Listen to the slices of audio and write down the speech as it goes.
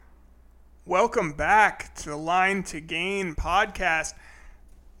Welcome back to the Line to Gain podcast.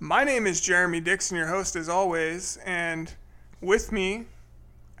 My name is Jeremy Dixon, your host as always, and with me,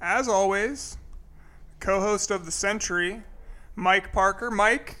 as always, co-host of the century, Mike Parker.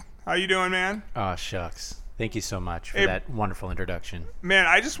 Mike, how you doing, man? Oh, shucks. Thank you so much for that wonderful introduction. Man,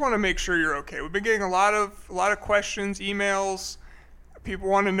 I just want to make sure you're okay. We've been getting a lot of questions, emails. People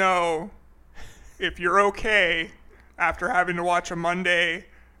want to know if you're okay after having to watch a Monday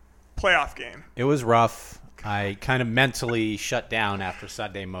playoff game. It was rough. I kind of mentally shut down after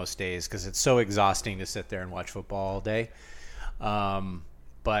Sunday most days because it's so exhausting to sit there and watch football all day.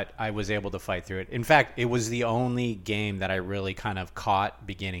 But I was able to fight through it. In fact, it was the only game that I really kind of caught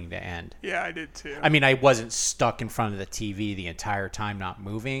beginning to end. Yeah, I did too. I mean, I wasn't stuck in front of the TV the entire time not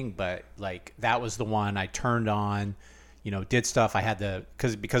moving, but like that was the one I turned on, did stuff. I had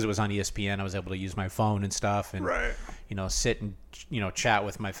because it was on ESPN, I was able to use my phone and stuff and, right. Sit and, chat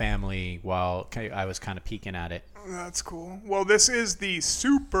with my family while I was kind of peeking at it. That's cool. Well, this is the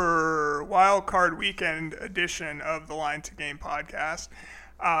super Wildcard weekend edition of the Line to Game podcast.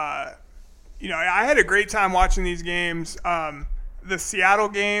 I had a great time watching these games. The Seattle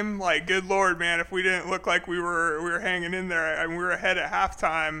game, like, good Lord, man, if we didn't look like we were hanging in there. I mean, we were ahead at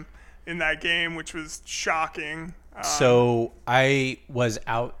halftime in that game, which was shocking. So I was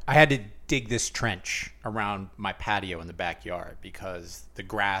out. I had to dig this trench around my patio in the backyard because the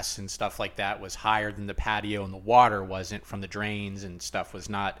grass and stuff like that was higher than the patio, and the water wasn't from the drains and stuff was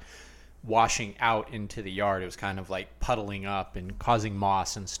not washing out into the yard. It was kind of like puddling up and causing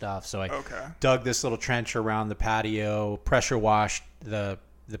moss and stuff. So I dug this little trench around the patio, pressure washed the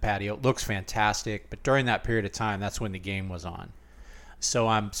patio. It looks fantastic, but during that period of time, that's when the game was on. So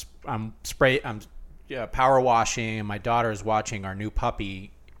I'm power washing, and my daughter is watching our new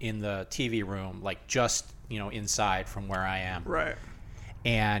puppy in the TV room, like just inside from where I am. Right.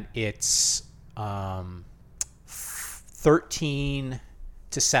 And it's 13-7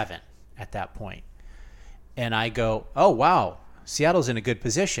 at that point. And I go, oh, wow, Seattle's in a good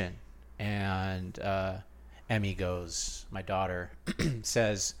position. And Emmy goes, my daughter,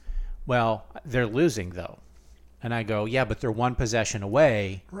 says, well, they're losing, though. And I go, yeah, but they're one possession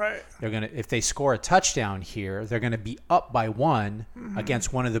away. Right. If they score a touchdown here, they're going to be up by one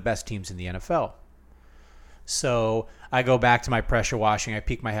against one of the best teams in the NFL. So I go back to my pressure washing. I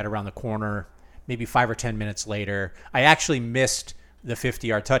peek my head around the corner. Maybe 5 or 10 minutes later, I actually missed the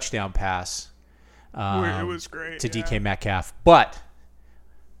 50-yard touchdown pass. It was great. To DK Metcalf. But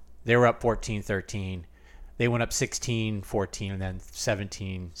they were up 14-13. They went up 16-14 and then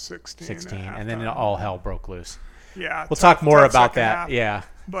 17-16. And then all hell broke loose. Yeah. We'll talk more about that. Half. Yeah.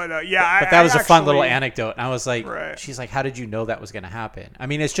 But But that was a fun little anecdote. And I was like, She's like, how did you know that was going to happen? I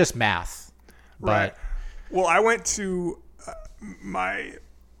mean, it's just math. Right. Well, I went to my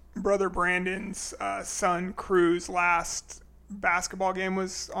brother Brandon's son Crew's last basketball game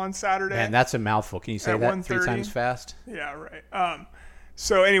was on Saturday. Man, that's a mouthful. Can you say that 3 times fast? Yeah, right.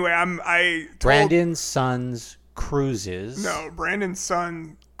 So anyway, I told Brandon's son's Cruises. No, Brandon's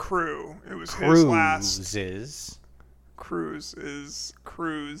son Crew. It was Cruises. his last. Cruise is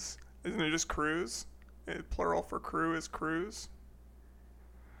cruise. Isn't it just cruise? Plural for crew is cruise.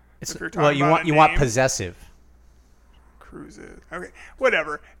 You want possessive. Cruises. Okay,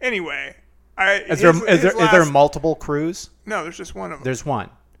 whatever. Anyway, is there multiple crews? No, there's just one of them. There's one.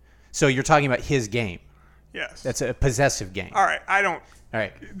 So you're talking about his game. Yes. That's a possessive game. All right. I don't. All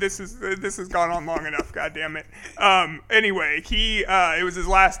right. This has gone on long enough. God damn it. Anyway, it was his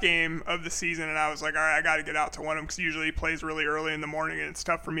last game of the season, and I was like, all right, I got to get out to one of them because usually he plays really early in the morning, and it's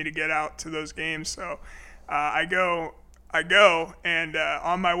tough for me to get out to those games. So I go, and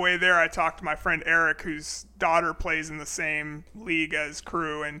on my way there, I talked to my friend Eric, whose daughter plays in the same league as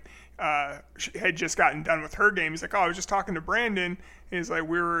Crew, and she had just gotten done with her game. He's like, oh, I was just talking to Brandon. He's like,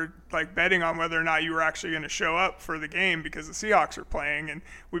 we were like betting on whether or not you were actually going to show up for the game because the Seahawks are playing, and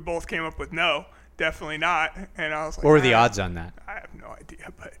we both came up with no, definitely not. And I was like, what were the odds on that? I have no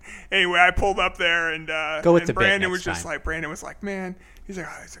idea, but anyway, I pulled up there and go with the Brandon bit was next just time. like, Brandon was like, man, he's like,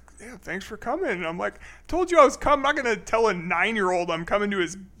 yeah, thanks for coming. And I'm like, told you I was coming. I'm not going to tell a 9-year-old I'm coming to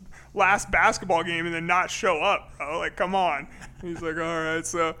his last basketball game and then not show up, bro. Like, come on. He's like, all right.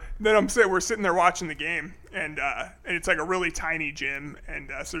 So then we're sitting there watching the game, and it's like a really tiny gym, and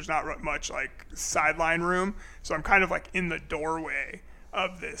so there's not much like sideline room. So I'm kind of like in the doorway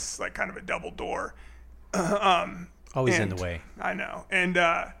of this, like kind of a double door. Always in the way. I know. And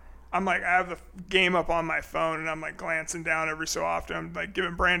I'm like, I have the game up on my phone, and I'm like glancing down every so often. I'm like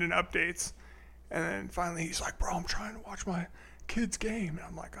giving Brandon updates, and then finally he's like, bro, I'm trying to watch my kid's game. And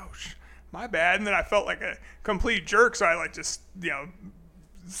I'm like, oh, my bad. And then I felt like a complete jerk, so I like just,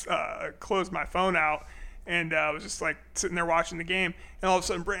 closed my phone out. And I was just like sitting there watching the game, and all of a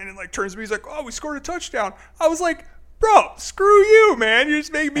sudden Brandon like turns to me. He's like, "Oh, we scored a touchdown." I was like, "Bro, screw you, man! You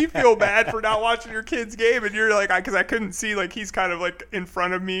just make me feel bad for not watching your kid's game." And you're like, because I couldn't see, like he's kind of like in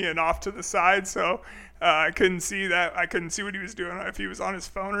front of me and off to the side, so I couldn't see that. I couldn't see what he was doing, if he was on his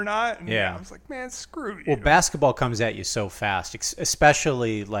phone or not. And I was like, "Man, screw you." Well, basketball comes at you so fast,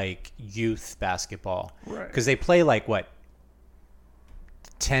 especially like youth basketball, right? Because they play like what,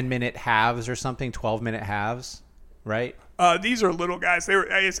 10-minute halves or something, 12-minute halves, right? These are little guys.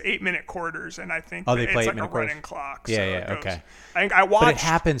 It's 8-minute quarters, and I think they play it's like a quarters? running clock. Yeah, so okay. I think I watched. But it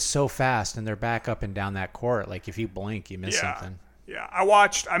happens so fast, and they're back up and down that court. Like if you blink, you miss something. Yeah,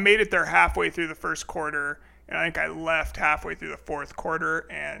 I made it there halfway through the first quarter, and I think I left halfway through the fourth quarter,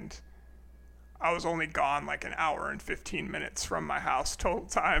 and I was only gone like an hour and 15 minutes from my house total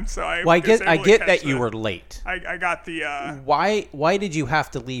time. So I get that you were late. I got the. Why did you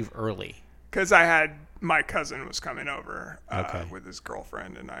have to leave early? Because my cousin was coming over with his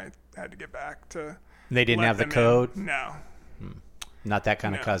girlfriend, and I had to get back to. They didn't have the code? No. Not that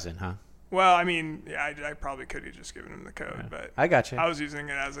kind of cousin, huh? Well, I mean, yeah, I probably could have just given him the code, but I got you. I was using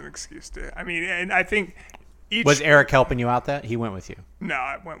it as an excuse to. I mean, and I think was Eric helping you out? That he went with you? No,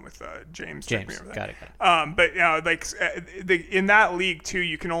 I went with James. James, got it. But like in that league too,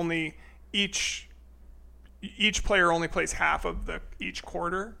 you can only each player only plays half of each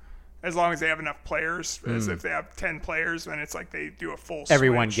quarter. As long as they have enough players, as if they have 10 players, then it's like they do a full switch.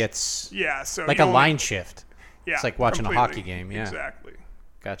 Everyone gets so like a line shift. Yeah, it's like watching a hockey game. Yeah, exactly.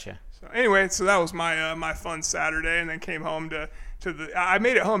 Gotcha. So anyway, that was my my fun Saturday, and then came home to the. I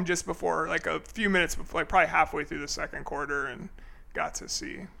made it home just before, like a few minutes before, like probably halfway through the second quarter, and got to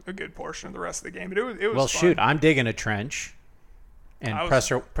see a good portion of the rest of the game. But it was well, fun. Shoot, I'm digging a trench and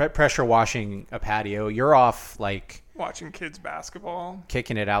pressure washing a patio. You're off like watching kids basketball,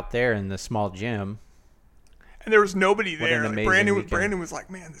 kicking it out there in the small gym. And there was nobody there. Like Brandon was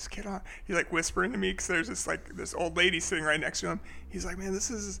like, "Man, this kid on." He's like whispering to me because there's this old lady sitting right next to him. He's like, "Man, this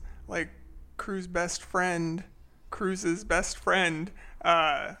is like Cruz's best friend.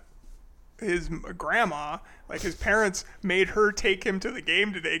 His grandma, like his parents, made her take him to the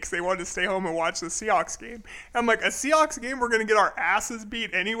game today because they wanted to stay home and watch the Seahawks game." And I'm like, a Seahawks game? We're gonna get our asses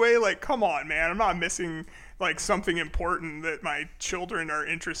beat anyway? Like, come on, man! I'm not missing like something important that my children are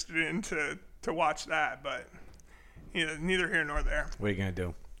interested in to watch that, but. Neither here nor there. What are you gonna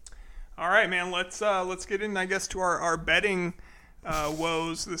do? All right, man. Let's get in, I guess, to our betting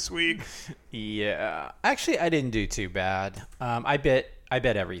woes this week. Yeah, actually, I didn't do too bad. I bet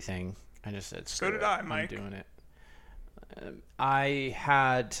everything. I just said so did I, Mike. I'm doing it. I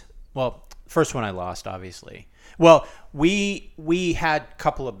had first one I lost, obviously. Well, we had a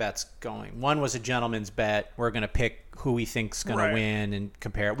couple of bets going. One was a gentleman's bet. We're gonna pick who we think's gonna win and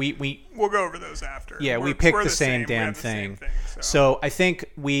compare. We'll go over those after. Yeah, we picked the same damn thing. So I think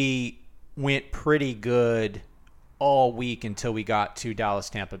we went pretty good all week until we got to Dallas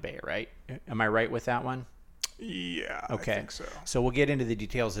Tampa Bay, right? Am I right with that one? Yeah, okay. I think so. So we'll get into the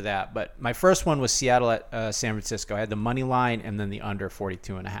details of that. But my first one was Seattle at San Francisco. I had the money line and then the under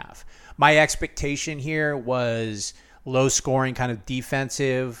 42.5. My expectation here was low scoring, kind of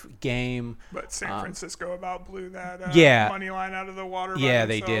defensive game. But San Francisco about blew that money line out of the water. Yeah,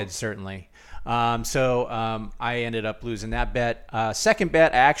 they did, certainly. So I ended up losing that bet. Second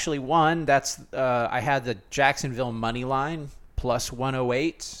bet, I actually won. I had the Jacksonville money line plus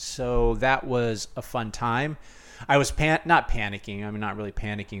 108. So that was a fun time. I was not panicking. I mean, not really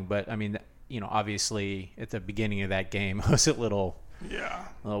panicking, but I mean, obviously at the beginning of that game, I was a little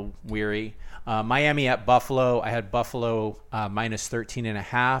weary. Miami at Buffalo. I had Buffalo minus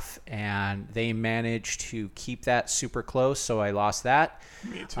 13.5, and they managed to keep that super close, so I lost that.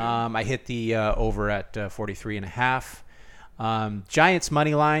 Me too. I hit the over at 43.5. Giants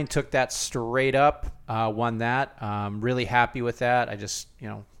money line, took that straight up, won that. Really happy with that. I just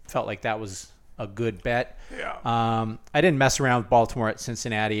felt like that was a good bet. Yeah. I didn't mess around with Baltimore at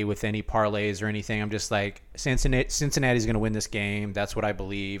Cincinnati with any parlays or anything. I'm just like, Cincinnati's going to win this game. That's what I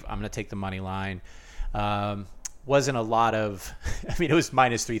believe. I'm going to take the money line. Wasn't a lot of, it was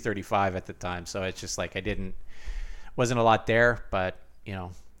minus 335 at the time. So it's just like, wasn't a lot there, but it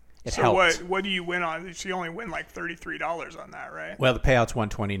helped. So what do you win on? You only win like $33 on that, right? Well, the payout's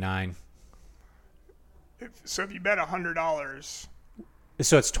 $129. So if you bet $100.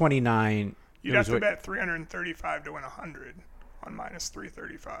 So it's 29. You'd have to bet 335 to win 100 on minus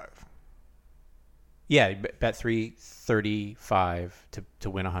 335. Yeah, bet 335 to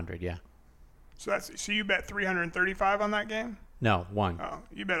win 100. Yeah. So you bet 335 on that game? No, one. Oh,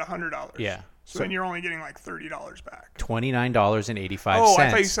 you bet $100. Yeah. So then you're only getting like $30 back. $29.85. Oh, I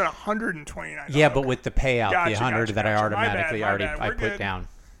thought you said $129. Yeah, but with the payout, Gotcha, the 100 gotcha, that I gotcha. automatically My bad. I We're put good. down.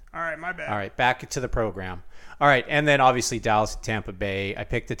 All right, my bad. All right, back to the program. All right, and then obviously Dallas and Tampa Bay. I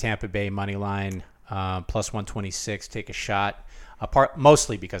picked the Tampa Bay money line plus 126. Take a shot.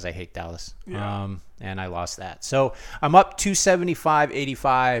 Mostly because I hate Dallas. Yeah. And I lost that. So I'm up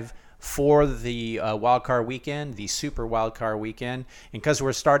 275.85 for the wildcard weekend, the super wildcard weekend. And because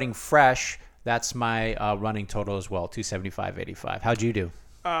we're starting fresh, that's my running total as well, 275.85. How'd you do?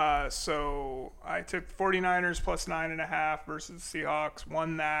 So I took 49ers plus 9.5 versus Seahawks.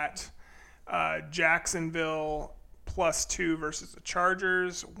 Won that. Jacksonville plus 2 versus the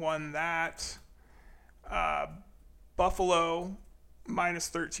Chargers. Won that. Buffalo minus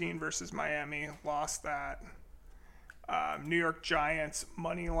 13 versus Miami. Lost that. New York Giants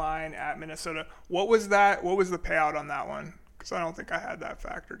money line at Minnesota. What was that? What was the payout on that one? Because I don't think I had that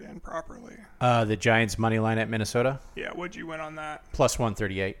factored in properly. The Giants money line at Minnesota? Yeah, what'd you win on that? Plus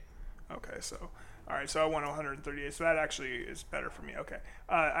 138. Okay, so all right, so I won 138. So that actually is better for me. Okay,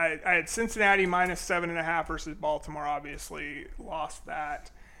 I had Cincinnati minus 7.5 versus Baltimore. Obviously, lost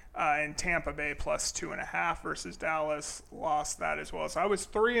that. And Tampa Bay plus 2.5 versus Dallas, lost that as well. So I was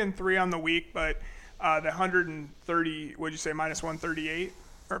 3-3 on the week, but the 130, what'd you say, minus 138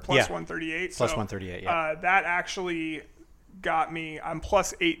 or plus 138? Plus 138. Yeah. That actually got me. I'm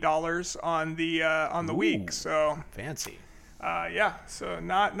plus $8 on the week. So fancy. Yeah. So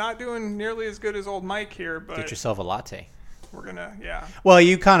not doing nearly as good as old Mike here, but get yourself a latte. We're gonna Well,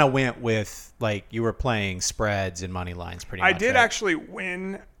 you kind of went with like you were playing spreads and money lines pretty much. I did right? actually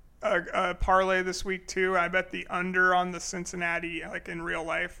win a parlay this week too. I bet the under on the Cincinnati, like in real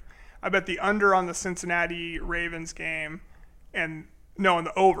life. I bet the under on the Cincinnati Ravens game, and no, on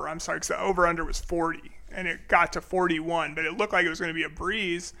the over. I'm sorry, because the over under was 40, and it got to 41, but it looked like it was going to be a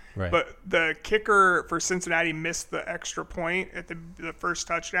breeze. Right. But the kicker for Cincinnati missed the extra point at the first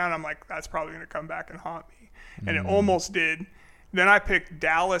touchdown. I'm like, that's probably going to come back and haunt me, and it almost did. Then I picked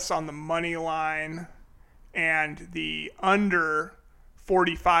Dallas on the money line, and the under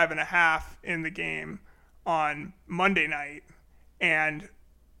 45.5 in the game on Monday night, and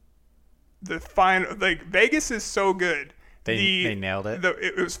the final, like Vegas is so good. They nailed it.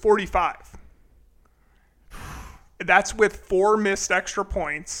 It was 45. That's with 4 missed extra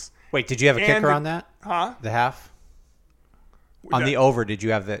points. Wait, did you have a kicker on that? Huh? The half? On the over, did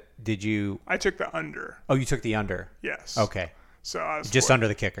you have the? Did you? I took the under. Oh, you took the under. Yes. Okay. So I was just under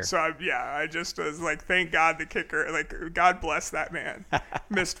the kicker. So I just was like, thank God the kicker, like God bless that man,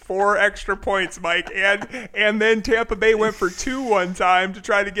 missed 4 extra points, Mike, and then Tampa Bay went for 2 one time to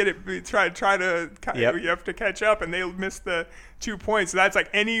try to get it, try to Yep. You have to catch up, and they missed the 2 points. So that's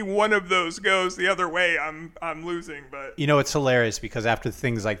like any one of those goes the other way, I'm losing. But you know, it's hilarious because after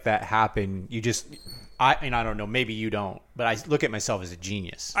things like that happen, you just, I don't know, maybe you don't, but I look at myself as a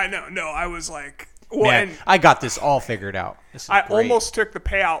genius. I know, no, I was like. Well, Man, and I got this all figured out. This is I great. almost took the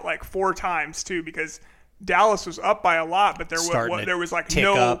payout like 4 times too, because Dallas was up by a lot, but there was like tick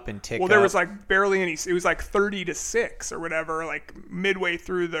no up and tick there up. was like barely any. It was like 30-6 or whatever, like midway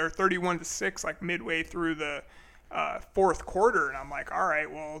through the 31-6, like midway through the fourth quarter, and I'm like, all right,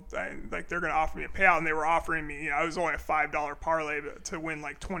 well, like they're gonna offer me a payout, and they were offering me. I was only a $5 parlay to win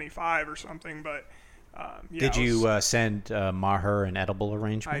like 25 or something, but. Did you send Maher an edible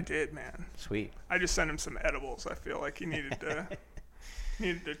arrangement? I did, man. Sweet. I just sent him some edibles. I feel like he needed to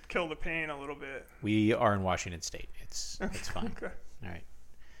kill the pain a little bit. We are in Washington State. It's fine. Okay. All right.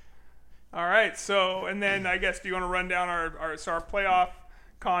 All right. So, and then I guess, do you want to run down our playoff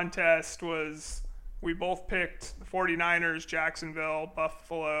contest? Was we both picked the 49ers, Jacksonville,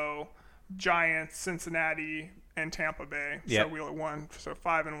 Buffalo, Giants, Cincinnati, and Tampa Bay. Yep. So we won. So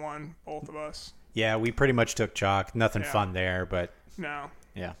 5-1, both of us. Yeah, we pretty much took chalk. Nothing Yeah. fun there, but No.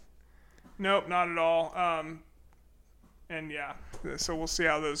 yeah. Nope, not at all. And yeah, so we'll see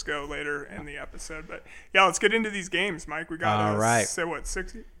how those go later in the episode. But yeah, let's get into these games, Mike. We got All right. say what,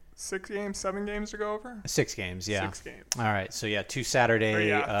 7 games to go over? 6 games, yeah. 6 games. All right, so 2 Saturday,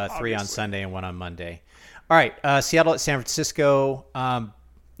 3 on obviously. Sunday, and 1 on Monday. All right, Seattle at San Francisco.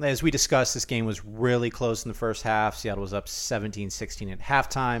 As we discussed, this game was really close in the first half. Seattle was up 17-16 at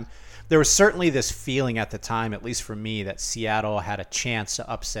halftime. There was certainly this feeling at the time, at least for me, that Seattle had a chance to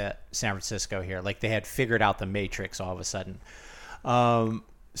upset San Francisco here. Like they had figured out the matrix all of a sudden.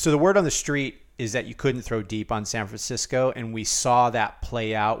 So the word on the street is that you couldn't throw deep on San Francisco, and we saw that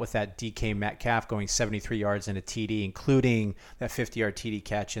play out with that DK Metcalf going 73 yards in a TD, including that 50-yard TD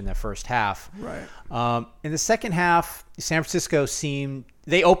catch in the first half. Right. In the second half, San Francisco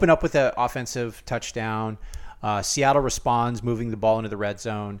they open up with an offensive touchdown. Seattle responds, moving the ball into the red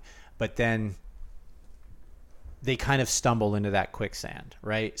zone. but then they kind of stumble into that quicksand,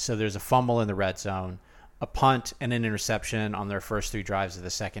 right? So there's a fumble in the red zone, a punt and an interception on their first 3 drives of the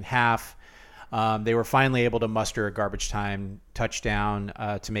second half. They were finally able to muster a garbage time touchdown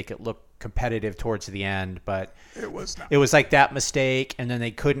to make it look competitive towards the end, but it was not. It was like that mistake, and then they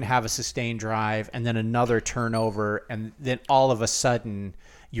couldn't have a sustained drive, and then another turnover, and then all of a sudden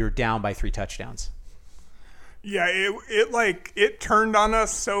you're down by 3 touchdowns. Yeah, it turned on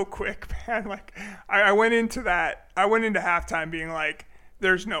us so quick, man. Like I went into halftime being like,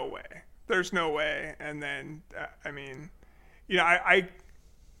 there's no way. And then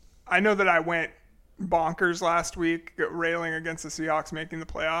I know that I went bonkers last week railing against the Seahawks making the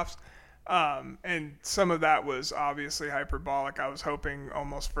playoffs. And some of that was obviously hyperbolic. I was hoping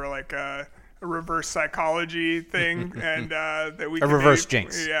almost for like a reverse psychology thing, and that we could reverse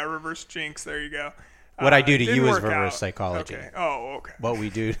jinx. Yeah, reverse jinx. There you go. What I do to you is reverse psychology. Okay. Oh, okay. What we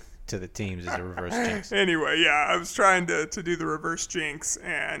do to the teams is a reverse jinx. Anyway, yeah, I was trying to do the reverse jinx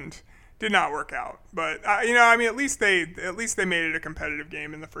and did not work out. But at least they made it a competitive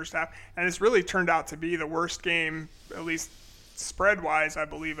game in the first half, and it's really turned out to be the worst game, at least spread-wise, I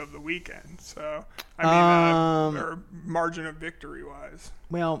believe, of the weekend. So, or margin of victory-wise.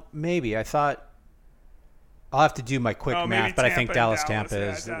 Well, maybe. I thought I'll have to do my quick math, but I think Dallas-Tampa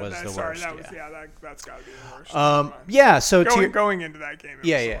was the worst. That's got to be the worst. Yeah, so going into that game, it was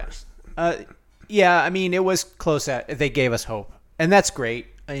the worst. It was close. They gave us hope, and that's great.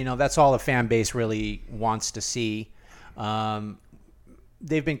 That's all the fan base really wants to see.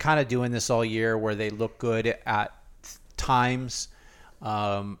 They've been kind of doing this all year where they look good at times.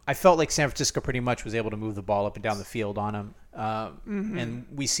 I felt like San Francisco pretty much was able to move the ball up and down the field on them. And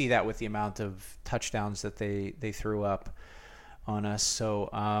we see that with the amount of touchdowns that they threw up on us. So,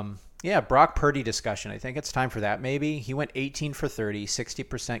 Brock Purdy discussion. I think it's time for that. Maybe he went 18 for 30,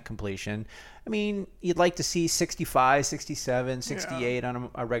 60% completion. I mean, you'd like to see 65, 67, 68 on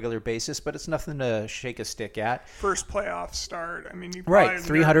a regular basis, but it's nothing to shake a stick at. First playoff start. I mean,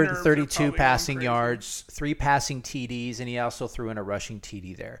 332 passing yards, 3 passing TDs, and he also threw in a rushing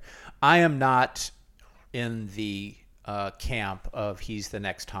TD there. I am not in the camp of he's the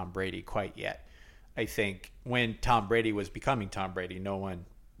next Tom Brady quite yet. I think when Tom Brady was becoming Tom Brady, no one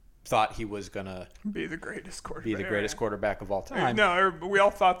thought he was going to be the greatest quarterback of all time. No, we all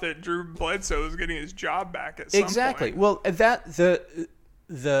thought that Drew Bledsoe was getting his job back at some point. Well,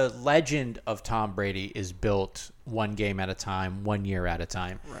 the legend of Tom Brady is built one game at a time, 1 year at a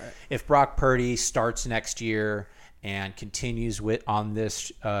time. Right. If Brock Purdy starts next year and continues on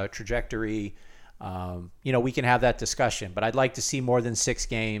this trajectory, we can have that discussion. But I'd like to see more than 6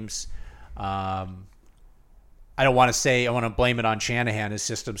 games. I don't want to blame it on Shanahan. His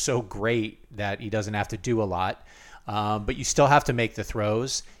system's so great that he doesn't have to do a lot. But you still have to make the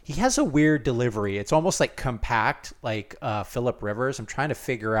throws. He has a weird delivery. It's almost like compact, like Phillip Rivers. I'm trying to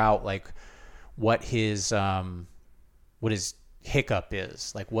figure out what his hiccup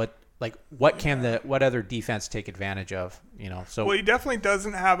is. What other defense take advantage of? So he definitely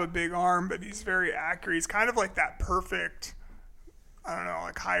doesn't have a big arm, but he's very accurate. He's kind of like that perfect, I don't know,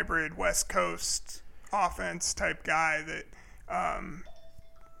 like hybrid West Coast offense type guy that, I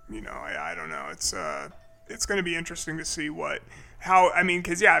don't know. It's going to be interesting to see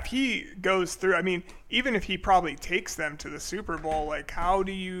because if he goes through, even if he probably takes them to the Super Bowl, how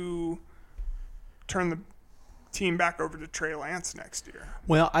do you turn the team back over to Trey Lance next year?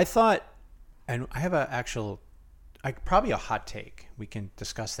 Well, I thought, and I have probably a hot take. We can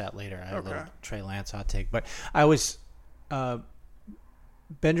discuss that later. I have a little Trey Lance hot take, but I was,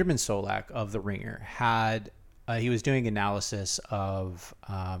 Benjamin Solak of The Ringer he was doing analysis of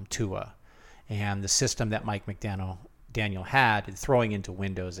Tua and the system that Mike McDaniel had in throwing into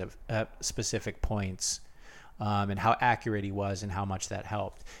windows at specific points, and how accurate he was and how much that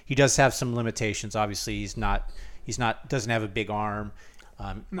helped. He does have some limitations. Obviously, doesn't have a big arm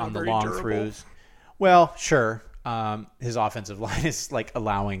on the long throws. Well, sure. His offensive line is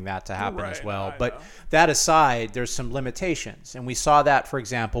allowing that to happen as well. But that aside, there's some limitations. And we saw that, for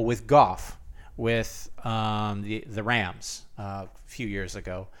example, with Goff, with the Rams a few years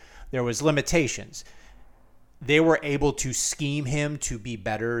ago. There was limitations. They were able to scheme him to be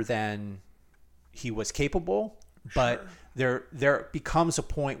better than he was capable, but there becomes a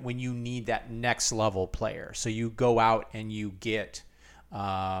point when you need that next level player. So you go out and you get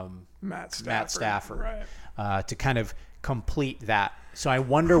Matt Stafford. To kind of complete that. So I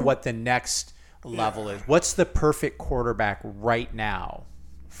wonder what the next level is. What's the perfect quarterback right now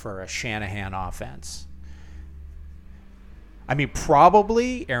for a Shanahan offense?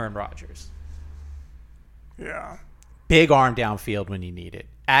 Probably Aaron Rodgers. Yeah. Big arm downfield when you need it.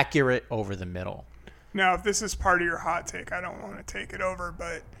 accurate over the middle. Now, if this is part of your hot take, I don't want to take it over,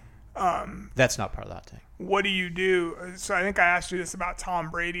 but That's not part of the hot take. what do you do? So I think I asked you this about Tom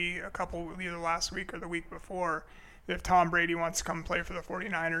Brady either last week or the week before. If Tom Brady wants to come play for the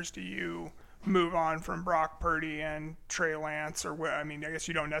 49ers, do you move on from Brock Purdy and Trey Lance? Or what? I mean, I guess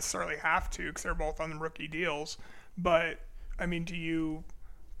you don't necessarily have to because they're both on the rookie deals. But, I mean, do you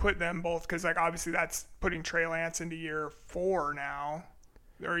put them both? Because, like, obviously that's putting Trey Lance into year 4 now,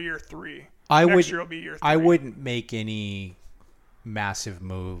 or year 3. Next year will be year 3. I wouldn't make any massive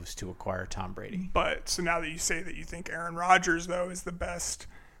moves to acquire Tom Brady. But so now that you say that you think Aaron Rodgers, though, is the best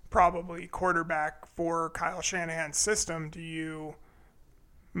probably quarterback for Kyle Shanahan's system, do you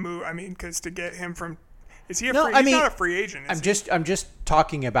move? I mean, because to get him from – he's not a free agent. I'm just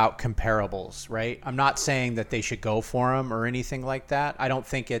talking about comparables, right? I'm not saying that they should go for him or anything like that. I don't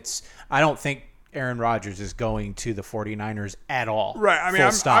think Aaron Rodgers is going to the 49ers at all. Right. I mean,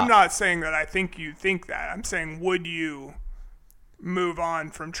 I'm not saying that I think you think that. I'm saying would you move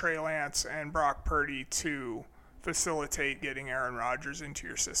on from Trey Lance and Brock Purdy to facilitate getting Aaron Rodgers into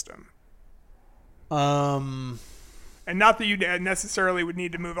your system? And not that you necessarily would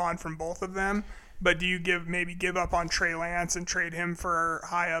need to move on from both of them, but do you give up on Trey Lance and trade him for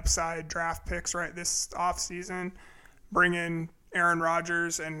high upside draft picks right this offseason, bring in Aaron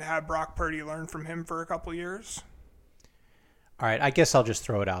Rodgers and have Brock Purdy learn from him for a couple years? All right, I guess I'll just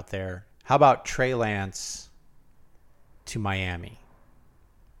throw it out there. How about Trey Lance to Miami?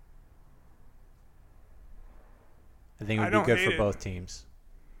 I think it would be good for both teams.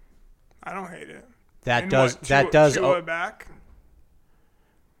 I don't hate it. That does Tua back?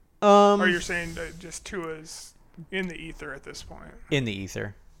 Or you're saying that just Tua's in the ether at this point? In the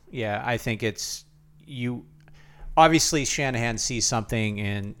ether. Yeah, I think it's you. Obviously, Shanahan sees something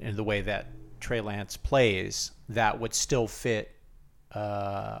in the way that Trey Lance plays that would still fit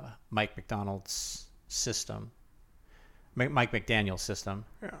Mike McDonald's system. Mike McDaniel's system.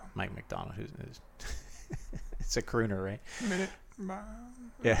 Yeah. Mike McDonald, who's it's a crooner, right? Minute.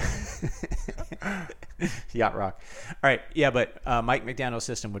 Yeah. Yacht rock. All right. Yeah, but Mike McDaniel's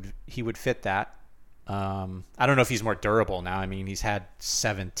system would fit that. I don't know if he's more durable now. I mean, he's had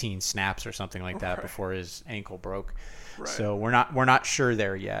 17 snaps or something like that before his ankle broke. Right. So we're not sure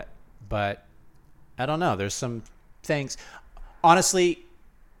there yet. But I don't know. There's some things. Honestly,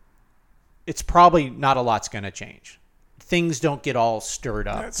 it's probably not a lot's going to change. Things don't get all stirred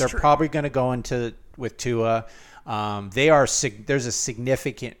up. They're probably going to go into with Tua. There's a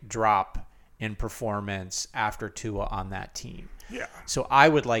significant drop in performance after Tua on that team. Yeah. So I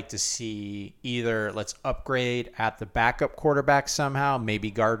would like to see either let's upgrade at the backup quarterback somehow.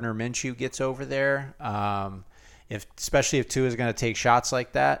 Maybe Gardner Minshew gets over there, especially if Tua is going to take shots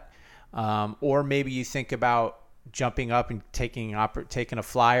like that, or maybe you think about jumping up and taking a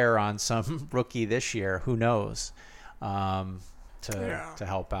flyer on some rookie this year. Who knows? To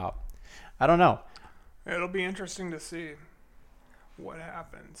help out. I don't know. It'll be interesting to see what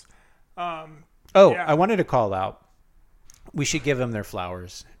happens. I wanted to call out. We should give them their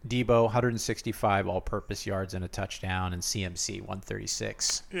flowers. Debo, 165 all-purpose yards and a touchdown, and CMC,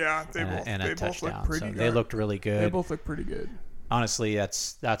 136. Yeah, they both look pretty good. They looked really good. They both look pretty good. Honestly,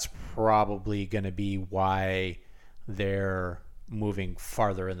 that's probably going to be why they're moving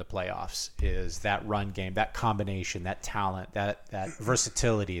farther in the playoffs, is that run game, that combination, that talent, that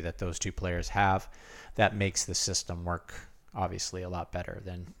versatility that those two players have that makes the system work obviously a lot better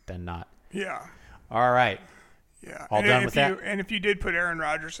than not. Yeah. All right. Yeah. All done with that? And if you did put Aaron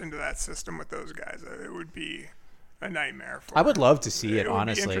Rodgers into that system with those guys, it would be a nightmare for I would love to see it, It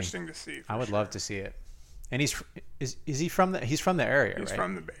honestly. would be interesting to see. I would love to see it. And is he from he's from the area, He's right?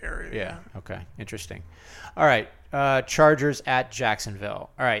 from the Bay Area. Yeah. Okay. Interesting. All right. Chargers at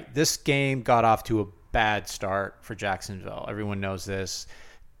Jacksonville. All right. This game got off to a bad start for Jacksonville. Everyone knows this.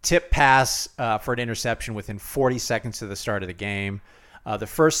 Tip pass for an interception within 40 seconds of the start of the game. The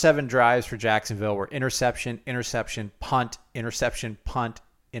first 7 drives for Jacksonville were interception, interception, punt, interception, punt,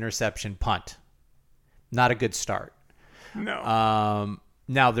 interception, punt. Not a good start. No.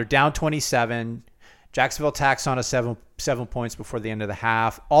 Now they're down 27. Jacksonville tacks on a 7 points before the end of the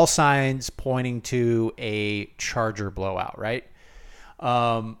half. All signs pointing to a Charger blowout, right?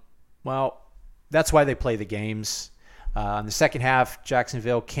 Well, that's why they play the games. In the second half,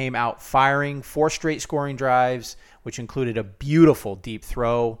 Jacksonville came out firing 4 straight scoring drives, which included a beautiful deep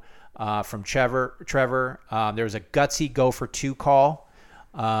throw from Trevor. There was a gutsy go for 2 call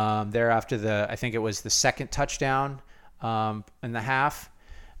there after I think it was the second touchdown in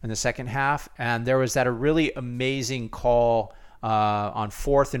the second half. And there was a really amazing call on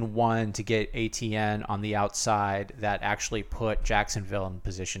 4th and 1 to get ATN on the outside that actually put Jacksonville in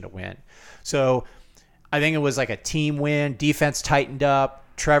position to win. So I think it was like a team win. Defense tightened up.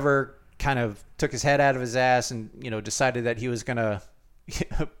 Trevor kind of took his head out of his ass and, decided that he was going to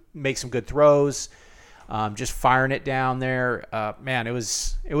make some good throws. Just firing it down there. Man, it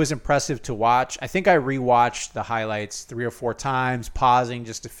was impressive to watch. I think I rewatched the highlights 3 or 4 times, pausing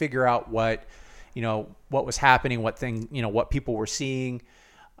just to figure out what was happening, what people were seeing.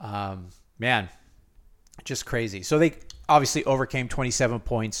 Man, just crazy. So they obviously overcame 27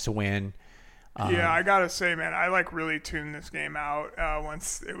 points to win. Yeah, I gotta say, man, I really tuned this game out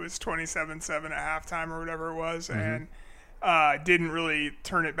once it was 27-7 at halftime or whatever it was, and didn't really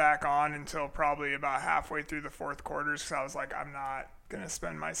turn it back on until probably about halfway through the fourth quarters, because I was like, I'm not gonna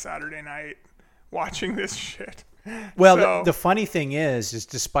spend my Saturday night watching this shit. Well, the funny thing is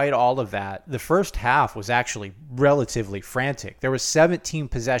despite all of that, the first half was actually relatively frantic. There was 17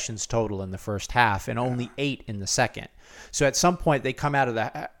 possessions total in the first half and only 8 in the second. So at some point they come out of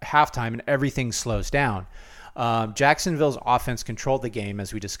the halftime and everything slows down. Jacksonville's offense controlled the game,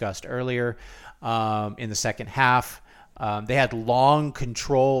 as we discussed earlier, in the second half. They had long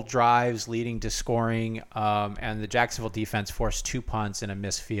control drives leading to scoring, and the Jacksonville defense forced 2 punts and a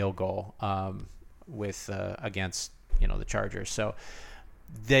missed field goal against the Chargers. So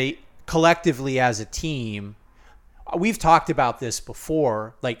they collectively as a team, we've talked about this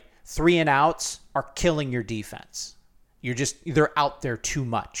before, like 3 and outs are killing your defense. They're out there too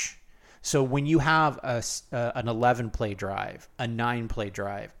much. So when you have an 11-play drive, a 9-play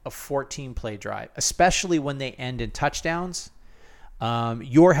drive, a 14-play drive, especially when they end in touchdowns,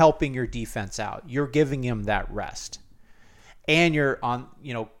 you're helping your defense out. You're giving them that rest. And you're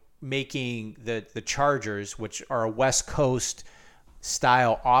making the Chargers, which are a West Coast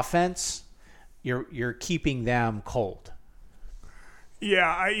style offense, you're keeping them cold.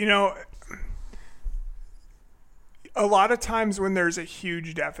 Yeah, a lot of times when there's a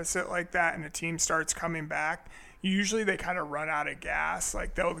huge deficit like that and a team starts coming back, usually they kind of run out of gas.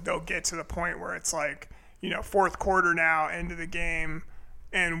 Like they'll get to the point where it's like, fourth quarter now, end of the game,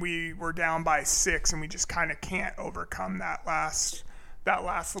 and we were down by 6 and we just kind of can't overcome that last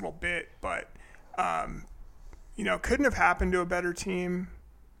little bit. But couldn't have happened to a better team.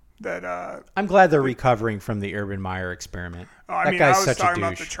 I'm glad they're recovering from the Urban Meyer experiment. I was talking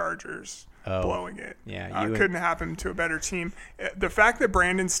about the Chargers. Blowing it. Yeah, couldn't happen to a better team. The fact that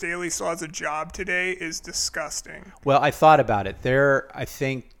Brandon Staley still has a job today is disgusting. Well, I thought about it.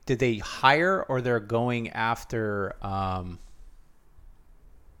 Did they hire or they're going after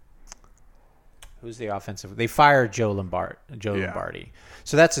who's the offensive? They fired Joe Lombardi.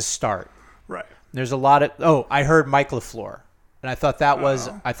 So that's a start. Right. There's a lot of I heard Mike LaFleur. And I thought that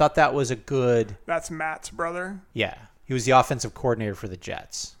was a good. That's Matt's brother. Yeah. He was the offensive coordinator for the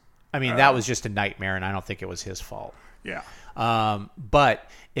Jets. I mean, that was just a nightmare, and I don't think it was his fault. Yeah. But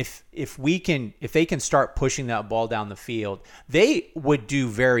if they can start pushing that ball down the field, they would do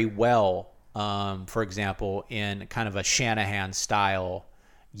very well. For example, in kind of a Shanahan style,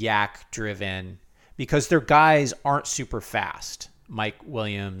 yak driven, because their guys aren't super fast, Mike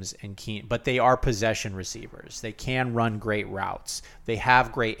Williams and Keen, but they are possession receivers. They can run great routes. They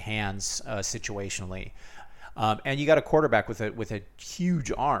have great hands situationally. And you got a quarterback with a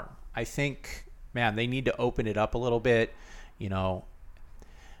huge arm. I think, man, they need to open it up a little bit.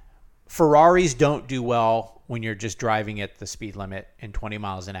 Ferraris don't do well when you're just driving at the speed limit in 20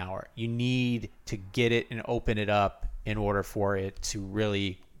 miles an hour. You need to get it and open it up in order for it to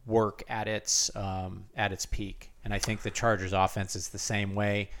really work at its peak. And I think the Chargers offense is the same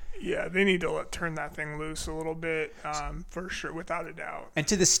way. Yeah, they need to turn that thing loose a little bit, for sure, without a doubt. And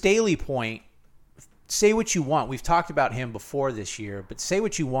to the Staley point, say what you want. We've talked about him before this year, but say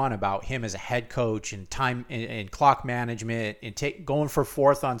what you want about him as a head coach and time and clock management and going for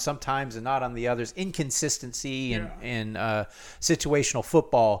 4th on sometimes and not on the others, inconsistency and situational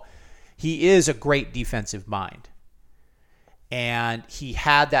football. He is a great defensive mind. And he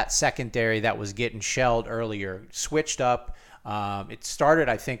had that secondary that was getting shelled earlier, switched up. It started,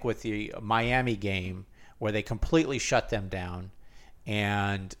 I think, with the Miami game where they completely shut them down.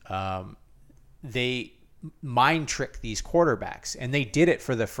 And they mind trick these quarterbacks, and they did it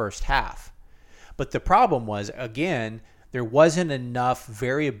for the first half. But the problem was, again, there wasn't enough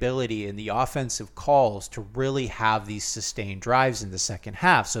variability in the offensive calls to really have these sustained drives in the second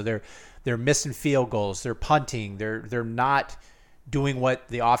half. So they're missing field goals, they're punting, they're not doing what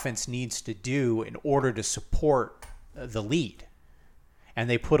the offense needs to do in order to support the lead. And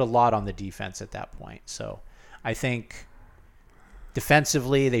they put a lot on the defense at that point. So I think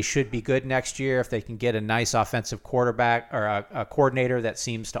Defensively, they should be good next year if they can get a nice offensive quarterback or a coordinator that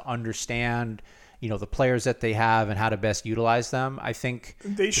seems to understand, the players that they have and how to best utilize them. I think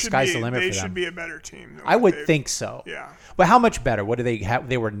the sky's the limit for them. They should be a better team. I would think so. Yeah. But how much better? What do they have?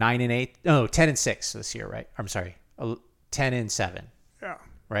 They were 9-8. No, 10-6 this year, right? I'm sorry, 10-7. Yeah.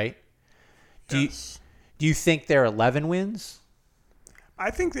 Right. Yes. Do you think they're 11 wins?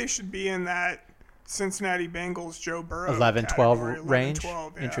 I think they should be in that Cincinnati Bengals Joe Burrow 11-12 range.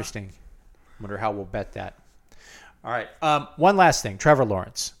 12, yeah. Interesting. Wonder how we'll bet that. All right. One last thing. Trevor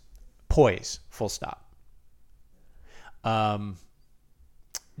Lawrence. Poise. Full stop.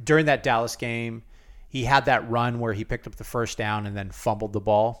 During that Dallas game, he had that run where he picked up the first down and then fumbled the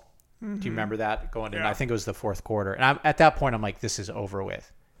ball. Mm-hmm. Do you remember that going in? Yeah. I think it was the fourth quarter. And at that point, I'm like, this is over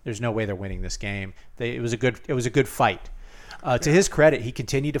with. There's no way they're winning this game. It was a good fight. To his credit, he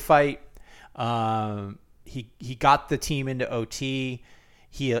continued to fight. He got the team into OT.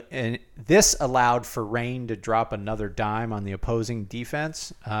 And this allowed for Rain to drop another dime on the opposing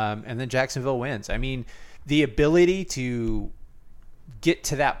defense, and then Jacksonville wins. I mean, the ability to get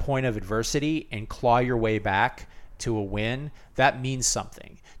to that point of adversity and claw your way back to a win, that means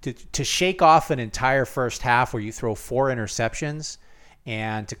something. To shake off an entire first half where you throw 4 interceptions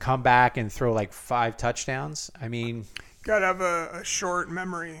and to come back and throw like 5 touchdowns, I mean, gotta have a short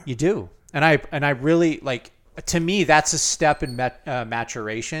memory. You do. And I really, like, to me, that's a step in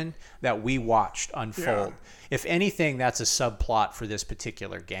maturation that we watched unfold. Yeah. If anything, that's a subplot for this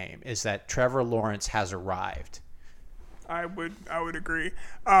particular game, is that Trevor Lawrence has arrived. I would agree.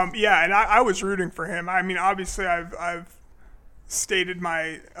 Yeah, and I was rooting for him. I mean, obviously, I've stated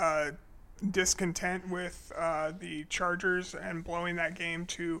my discontent with the Chargers and blowing that game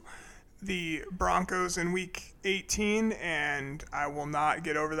to the Broncos in Week 18, and I will not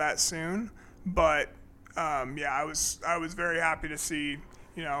get over that soon. But I was very happy to see,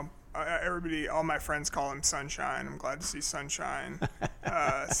 everybody, all my friends call him Sunshine. I'm glad to see Sunshine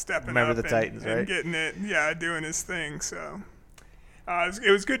stepping Remember up the Titans, and right? getting it, doing his thing. So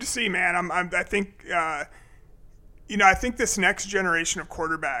it was good to see, man. I think this next generation of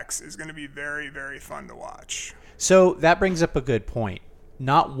quarterbacks is going to be very, very fun to watch. So that brings up a good point.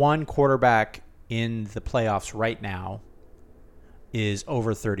 Not one quarterback in the playoffs right now is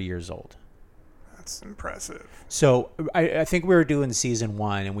over 30 years old. That's impressive. So I think we were doing season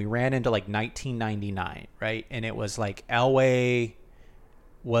 1, and we ran into like 1999, right? And it was like Elway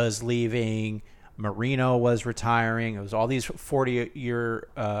was leaving, Marino was retiring. It was all these 40-year...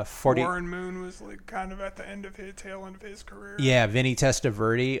 Warren Moon was like kind of at the tail end of his career. Yeah, Vinny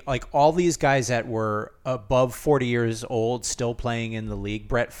Testaverde. Like all these guys that were above 40 years old still playing in the league.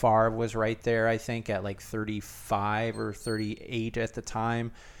 Brett Favre was right there, I think, at like 35 or 38 at the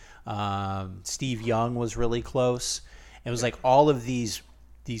time. Steve Young was really close. It was like all of these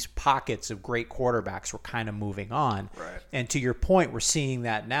pockets of great quarterbacks were kind of moving on. Right. And to your point, we're seeing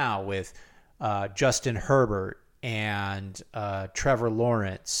that now with Justin Herbert and Trevor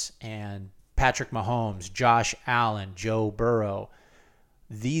Lawrence and Patrick Mahomes, Josh Allen, Joe Burrow.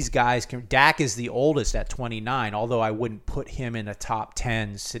 These guys Dak is the oldest at 29, although I wouldn't put him in a top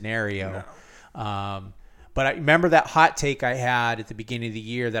 10 scenario. No. But I remember that hot take I had at the beginning of the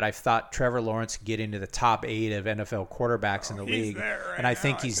year that I thought Trevor Lawrence could get into the top 8 of NFL quarterbacks in the league. And I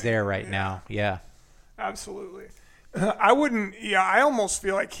think he's there right now. Yeah. Absolutely. I almost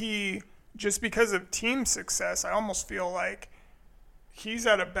feel like just because of team success, I almost feel like he's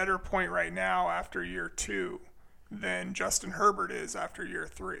at a better point right now after year 2 than Justin Herbert is after year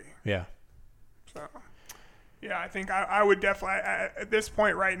 3. Yeah. So... yeah, I think I would definitely, at this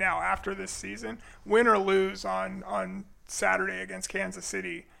point right now, after this season, win or lose on Saturday against Kansas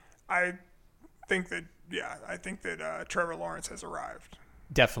City, I think that Trevor Lawrence has arrived.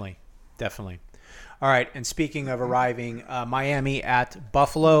 Definitely. All right, and speaking of arriving, Miami at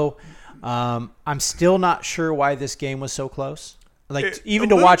Buffalo, I'm still not sure why this game was so close. Like, even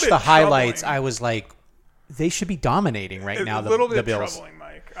to watch the highlights, I was like, they should be dominating right now, the Bills. A little bit troubling,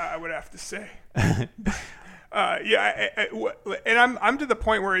 Mike, I would have to say. And I'm to the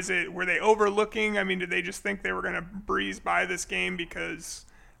point where were they overlooking? I mean, did they just think they were going to breeze by this game because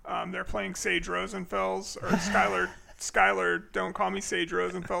they're playing Sage Rosenfels or Skylar? Don't call me Sage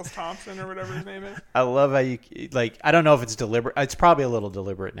Rosenfels Thompson or whatever his name is. I love how you I don't know if it's deliberate. It's probably a little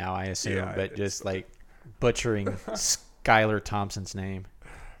deliberate now, I assume, but just like butchering Skylar Thompson's name.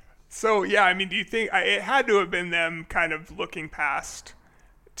 So yeah, I mean, do you think it had to have been them kind of looking past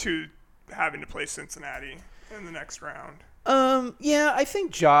to having to play Cincinnati in the next round? Yeah, I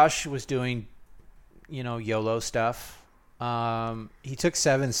think Josh was doing, YOLO stuff. He took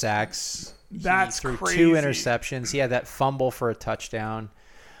 7 sacks. That's he threw crazy. 2 interceptions. He had that fumble for a touchdown.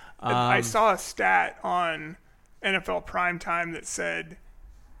 I saw a stat on NFL Primetime that said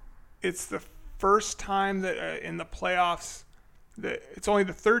it's the first time that in the playoffs, that it's only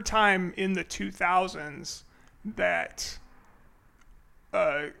the third time in the 2000s that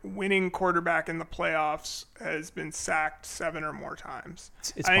winning quarterback in the playoffs has been sacked 7 or more times.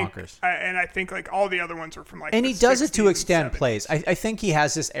 It's bonkers. And I think like all the other ones are from like. And the he does it to 60s extend 70s. plays. I think he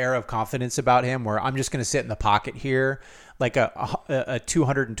has this air of confidence about him where I'm just going to sit in the pocket here, like a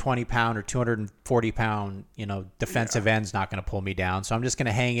 220 pound or 240 pound, defensive end's not going to pull me down. So I'm just going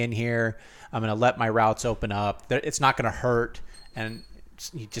to hang in here. I'm going to let my routes open up. It's not going to hurt. And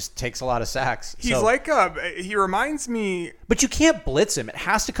he just takes a lot of sacks. He's he reminds me. But you can't blitz him. It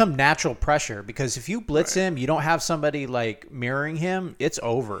has to come natural pressure, because if you blitz him, you don't have somebody like mirroring him, it's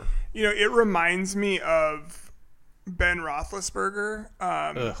over. It reminds me of Ben Roethlisberger.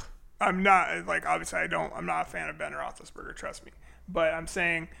 I'm not obviously I'm not a fan of Ben Roethlisberger, trust me. But I'm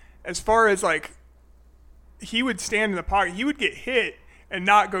saying, as far as like, he would stand in the pocket, he would get hit and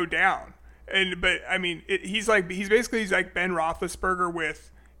not go down. He's like Ben Roethlisberger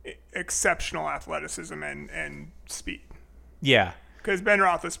with exceptional athleticism and speed. Yeah. Because Ben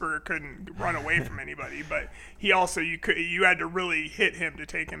Roethlisberger couldn't run away from anybody, but he also you had to really hit him to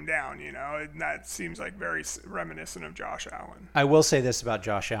take him down, and that seems like very reminiscent of Josh Allen. I will say this about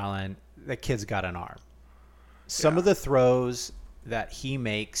Josh Allen: that kid's got an arm. Some of the throws that he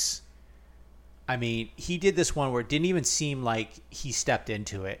makes. I mean, he did this one where it didn't even seem like he stepped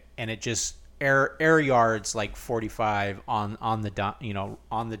into it, and it just air yards like 45 in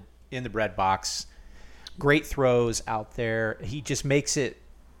the bread box. Great throws out there. He just makes it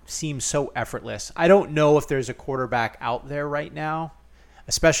seem so effortless. I don't know if there's a quarterback out there right now,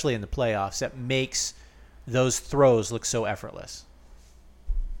 especially in the playoffs, that makes those throws look so effortless.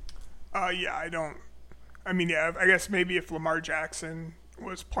 I don't. I guess maybe if Lamar Jackson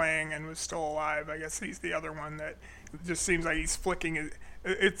was playing and was still alive, I guess he's the other one that just seems like he's flicking it.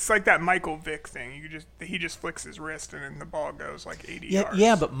 It's like that Michael Vick thing. He just flicks his wrist and then the ball goes like 80 yards.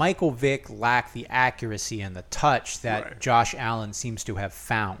 Yeah, but Michael Vick lacked the accuracy and the touch that Josh Allen seems to have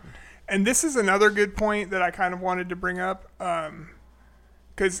found. And this is another good point that I kind of wanted to bring up.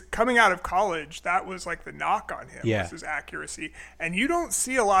 Because coming out of college, that was like the knock on him, was his accuracy. And you don't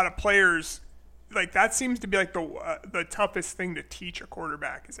see a lot of players, like that seems to be like the toughest thing to teach a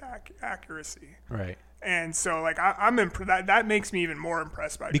quarterback is accuracy. Right. And so, like, I'm impressed. That makes me even more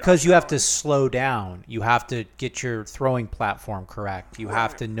impressed by because Josh you have Allen. to slow down. You have to get your throwing platform correct. You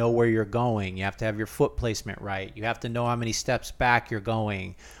have to know where you're going. You have to have your foot placement right. You have to know how many steps back you're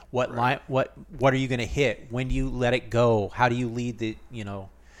going. What line? What are you going to hit? When do you let it go? How do you lead the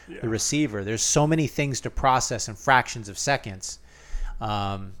the receiver? There's so many things to process in fractions of seconds.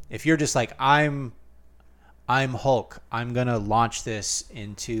 If you're just like I'm Hulk, I'm gonna launch this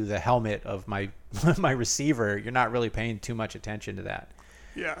into the helmet of my receiver, you're not really paying too much attention to that.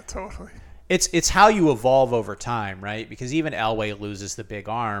 Yeah, totally. It's how you evolve over time, right? Because even Elway loses the big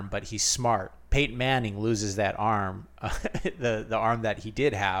arm, but he's smart. Peyton Manning loses that arm, the arm that he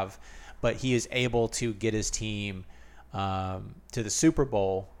did have, but he is able to get his team to the Super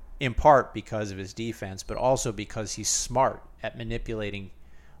Bowl in part because of his defense, but also because he's smart at manipulating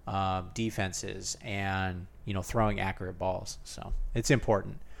defenses and throwing accurate balls. So it's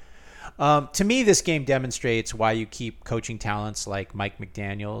important. To me, this game demonstrates why you keep coaching talents like Mike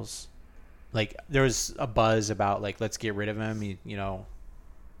McDaniels. Like there's a buzz about like let's get rid of him. He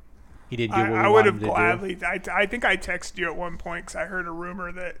didn't do what we I would wanted have him to gladly. do. I think I texted you at one point because I heard a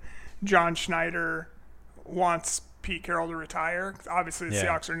rumor that John Schneider wants Pete Carroll to retire. Obviously, the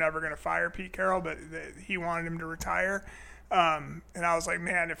Seahawks are never going to fire Pete Carroll, but he wanted him to retire. And I was like,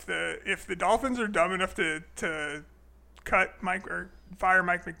 man, if the Dolphins are dumb enough to cut Mike or fire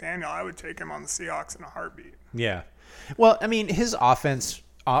Mike McDaniel, I would take him on the Seahawks in a heartbeat. Yeah. Well, I mean, his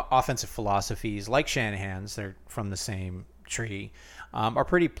offensive philosophies, like Shanahan's, they're from the same tree, are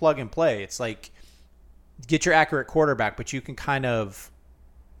pretty plug and play. It's like get your accurate quarterback, but you can kind of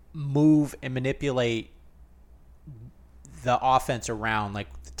move and manipulate the offense around like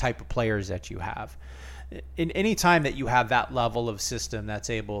the type of players that you have. In any time that you have that level of system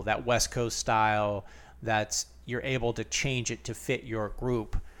that West Coast style, you're able to change it to fit your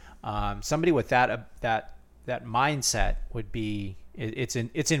group. Somebody with that mindset would be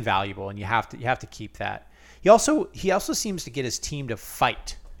it's invaluable, and you have to keep that. He also seems to get his team to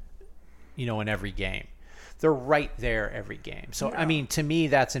fight, in every game. They're right there every game. So I mean, to me,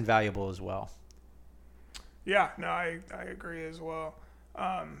 that's invaluable as well. Yeah, no, I agree as well.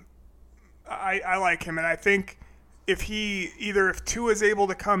 I like him, and I think if Tua is able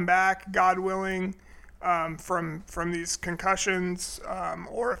to come back, God willing, from these concussions,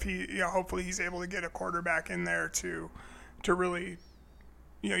 or if hopefully he's able to get a quarterback in there to really,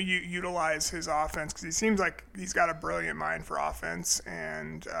 utilize his offense, because he seems like he's got a brilliant mind for offense,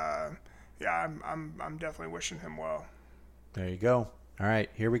 and I'm definitely wishing him well. There you go. All right,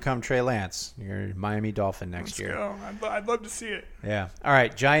 here we come, Trey Lance. You're a Miami Dolphin next year. Let's go. I'd love to see it. Yeah. All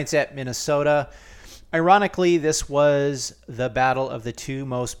right, Giants at Minnesota. Ironically, this was the battle of the two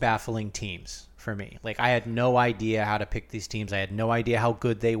most baffling teams for me. Like, I had no idea how to pick these teams. I had no idea how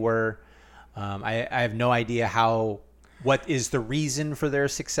good they were. I have no idea what is the reason for their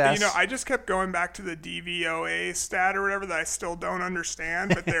success. I just kept going back to the DVOA stat or whatever that I still don't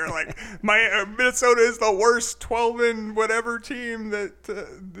understand, but they're like, Minnesota is the worst 12 and whatever team that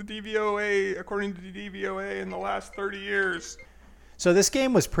the DVOA, according to the DVOA, in the last 30 years. So this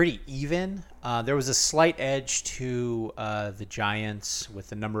game was pretty even. There was a slight edge to the Giants with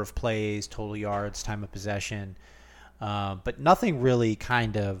the number of plays, total yards, time of possession. But nothing really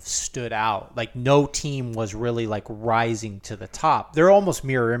kind of stood out. Like, no team was really like rising to the top. They're almost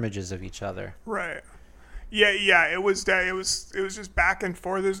mirror images of each other. Right. Yeah. It was just back and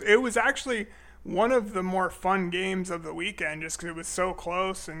forth. It was actually one of the more fun games of the weekend, just because it was so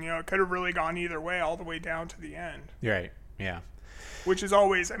close, and it could have really gone either way, all the way down to the end. Right. Yeah. Which is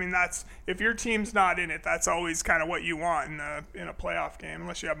always, that's, if your team's not in it, that's always kind of what you want in a playoff game,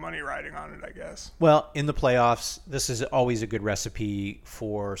 unless you have money riding on it, I guess. Well, in the playoffs, this is always a good recipe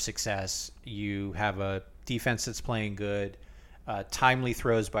for success. You have a defense that's playing good, timely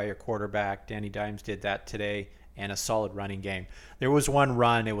throws by your quarterback. Danny Dimes did that today, and a solid running game. There was one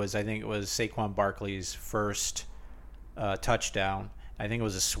run. I think it was Saquon Barkley's first touchdown. I think it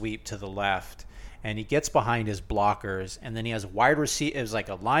was a sweep to the left. And he gets behind his blockers, and then he has wide receiver. It was like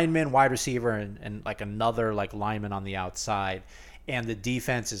a lineman, wide receiver, and like another like lineman on the outside, and the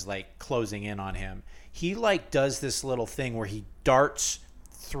defense is like closing in on him. He like does this little thing where he darts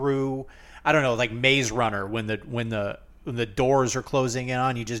through. I don't know, like Maze Runner when the doors are closing in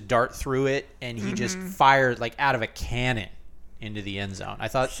on you, just dart through it, and he just fired like out of a cannon into the end zone. I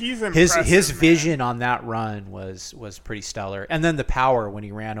thought his vision on that run was pretty stellar. And then the power when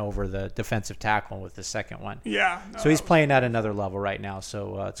he ran over the defensive tackle with the second one. Yeah. So he's playing at another level right now.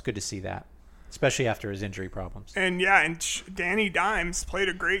 So it's good to see that, especially after his injury problems. And Danny Dimes played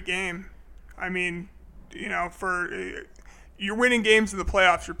a great game. For you're winning games in the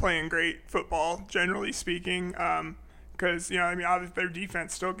playoffs, you're playing great football, generally speaking. Because, obviously their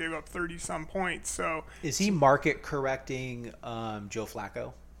defense still gave up 30-some points. So is he market correcting Joe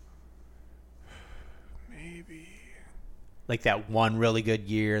Flacco? Maybe. Like that one really good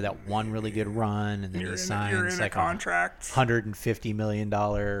year, that one really good run, and then he signs like a contract, $150 million,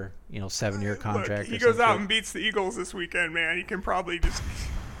 7-year contract. Look, he goes out and beats the Eagles this weekend, man. He can probably just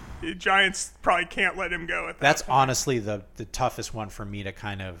the Giants probably can't let him go at that That's point. Honestly the toughest one for me to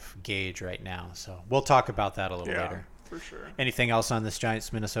kind of gauge right now. So we'll talk about that a little later. For sure. Anything else on this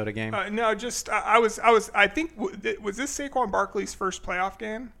Giants-Minnesota game? No, just I think was this Saquon Barkley's first playoff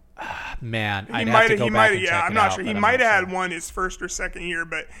game? Man, I'd have to go back and check it out. I'm not sure. He might have had one his first or second year,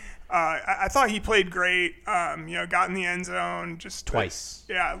 but I thought he played great. Got in the end zone just twice.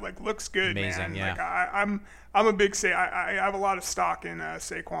 Looks good. Amazing, man. yeah. I'm a big I have a lot of stock in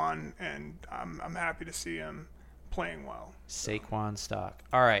Saquon, and I'm happy to see him playing well. Saquon stock.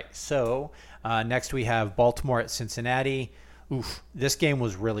 All right, so next we have Baltimore at Cincinnati. Oof, this game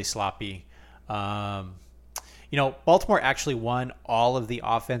was really sloppy. Baltimore actually won all of the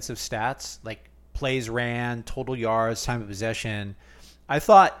offensive stats, like plays ran, total yards, time of possession. I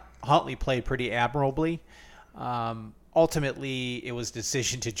thought Huntley played pretty admirably. Ultimately, it was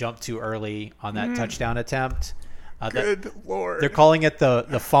decision to jump too early on that touchdown attempt. Good Lord. They're calling it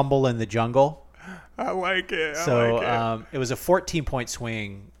the fumble in the jungle. I like it. It was a 14-point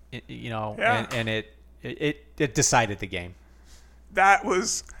swing, and it decided the game. That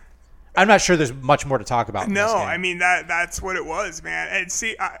was. I'm not sure there's much more to talk about. No, I mean that's what it was, man. And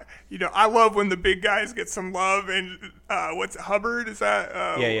see, I love when the big guys get some love. And what's Hubbard? Is that?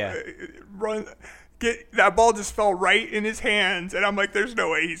 Run. That ball just fell right in his hands, and I'm like, there's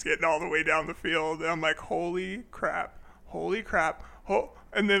no way he's getting all the way down the field. And I'm like, holy crap. Oh.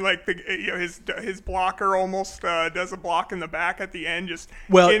 And then his blocker almost does a block in the back at the end. Just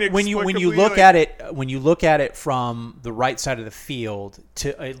when you look at it from the right side of the field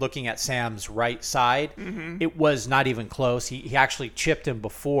to looking at Sam's right side, it was not even close. He actually chipped him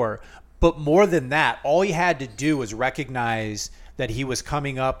before, but more than that, all he had to do was recognize that he was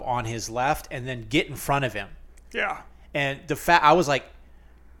coming up on his left and then get in front of him. Yeah. And I was like,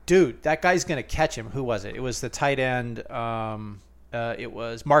 dude, that guy's going to catch him. Who was it? It was the tight end. It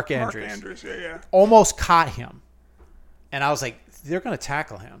was Mark Andrews. Mark Andrews, yeah. Almost caught him. And I was like, they're going to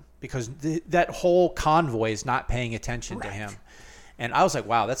tackle him because that whole convoy is not paying attention to him. And I was like,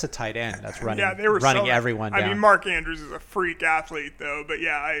 wow, that's a tight end that's running, running everyone down. I mean, Mark Andrews is a freak athlete, though. But,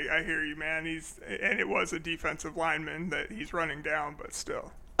 yeah, I hear you, man. And it was a defensive lineman that he's running down, but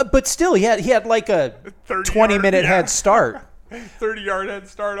still. He had like a 20-minute head start. 30-yard head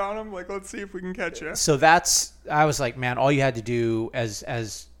start on him. Like, let's see if we can catch you. So I was like, man, all you had to do as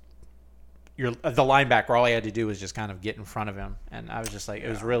the linebacker, all I had to do was just kind of get in front of him, and I was just like,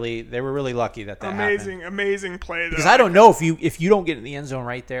 they were really lucky that happened. Amazing play. Because I don't know if you don't get in the end zone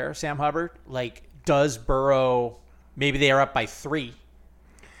right there, Sam Hubbard, like, does Burrow? Maybe they are up by 3.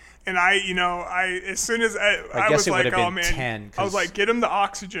 And as soon as I guess was it like, would have been man, 10. I was like, get him the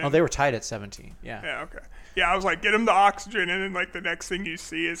oxygen. Oh, they were tied at 17. Yeah. Yeah. Okay. Yeah, I was like, get him the oxygen, and then like the next thing you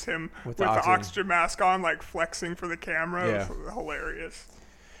see is him with the oxygen mask on, like flexing for the camera. Yeah. It was hilarious.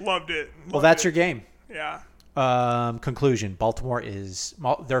 Loved it. Well, that's your game. Yeah. Conclusion: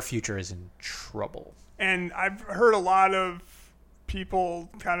 their future is in trouble. And I've heard a lot of people,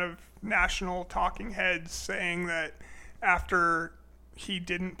 kind of national talking heads, saying that after he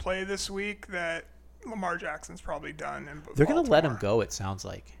didn't play this week, that Lamar Jackson's probably done. They're going to let him go, it sounds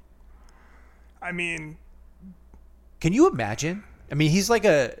like. I mean, can you imagine? I mean, he's like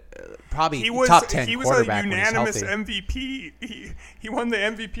probably top 10 quarterback. He was a unanimous when he's MVP. He won the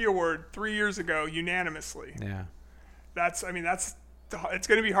MVP award 3 years ago unanimously. Yeah. It's going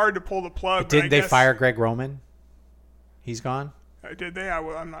to be hard to pull the plug. Didn't they fire Greg Roman? He's gone? Did they?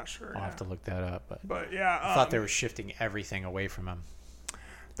 I'm not sure. I'll have to look that up. But yeah. I thought they were shifting everything away from him.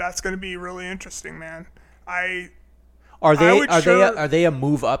 That's going to be really interesting, man. Are they a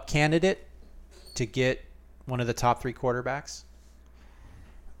move up candidate to get one of the top 3 quarterbacks?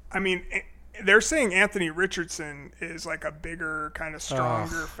 I mean, they're saying Anthony Richardson is like a bigger, kind of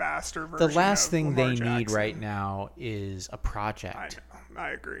stronger, faster version. The last thing Lamar they Jackson. need right now is a project. I know. I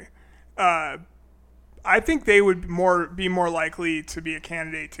agree. I think they would be more likely to be a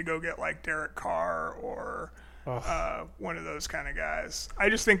candidate to go get like Derek Carr or one of those kind of guys. I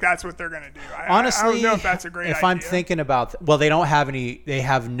just think that's what they're going to do. Honestly, I don't know if that's a great idea. If I'm thinking about, they don't have any. They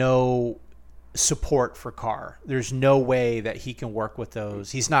have no support for Carr. There's no way that he can work with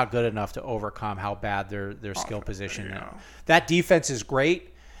those. He's not good enough to overcome how bad their skill position is. That defense is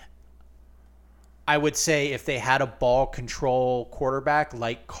great. I would say if they had a ball control quarterback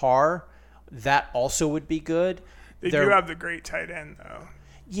like Carr, that also would be good. They do have the great tight end, though.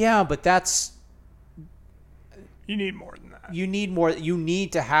 Yeah, but you need more than that. You need more. You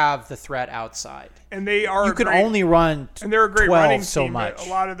need to have the threat outside. And they are. You can only run. And they're a great running so team. Much. A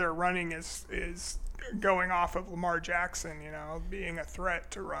lot of their running is going off of Lamar Jackson. Being a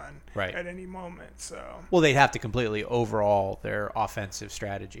threat to run at any moment. So. Well, they'd have to completely overhaul their offensive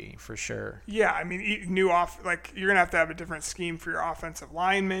strategy for sure. Yeah, I mean, you're gonna have a different scheme for your offensive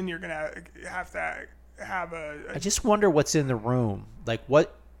linemen. You're gonna have to have a. I just wonder what's in the room.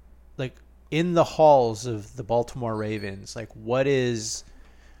 In the halls of the Baltimore Ravens, what's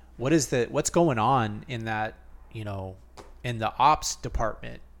going on in that, in the ops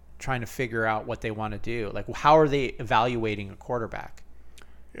department, trying to figure out what they want to do. How are they evaluating a quarterback?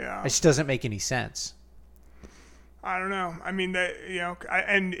 Yeah. It just doesn't make any sense. I don't know. I mean,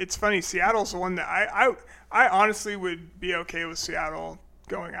 and it's funny. Seattle's the one that I honestly would be okay with Seattle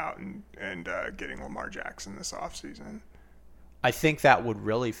going out and getting Lamar Jackson this offseason. I think that would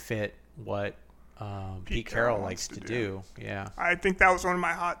really fit what Pete Carroll likes to do. Yeah. I think that was one of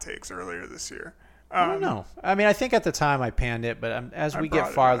my hot takes earlier this year. I don't know. I mean, I think at the time I panned it, but as we get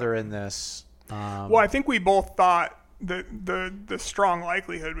farther in this. I think we both thought the strong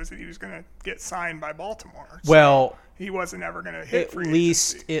likelihood was that he was going to get signed by Baltimore. So he wasn't ever going to hit free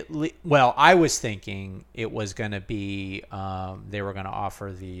agency. I was thinking it was going to be they were going to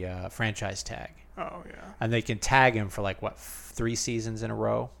offer the franchise tag. Oh, yeah. And they can tag him for 3 seasons in a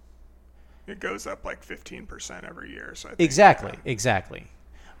row? It goes up 15% every year. So I think, Exactly.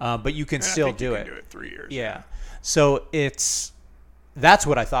 But you can still do it. You can do it 3 years. Yeah. So that's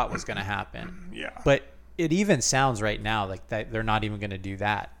what I thought was going to happen. Yeah. But it even sounds right now like that they're not even going to do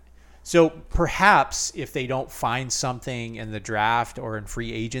that. So perhaps if they don't find something in the draft or in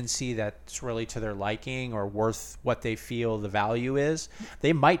free agency that's really to their liking or worth what they feel the value is,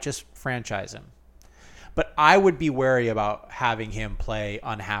 they might just franchise him. But I would be wary about having him play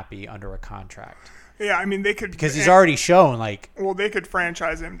unhappy under a contract. Yeah, I mean, they could... Because he's already shown, Well, they could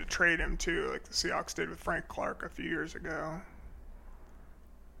franchise him to trade him, too, like the Seahawks did with Frank Clark a few years ago.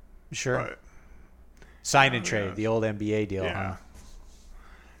 Sure. Sign and trade, the old NBA deal, yeah. huh?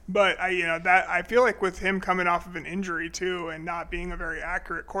 But I feel like with him coming off of an injury too and not being a very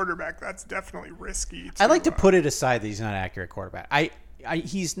accurate quarterback, that's definitely risky. I like to put it aside that he's not an accurate quarterback.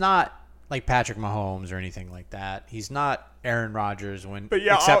 He's not like Patrick Mahomes or anything like that. He's not Aaron Rodgers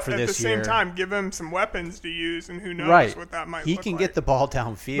except for this year. At the same time, give him some weapons to use, and who knows what that might look like. He can get the ball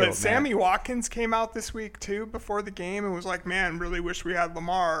downfield. But Sammy Watkins came out this week too before the game and was like, "Man, really wish we had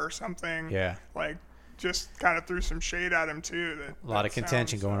Lamar or something." Yeah, like just kind of threw some shade at him too. A lot of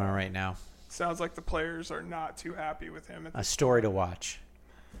contention going on right now. Sounds like the players are not too happy with him. A story to watch.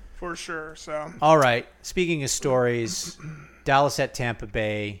 For sure. So. All right. Speaking of stories, Dallas at Tampa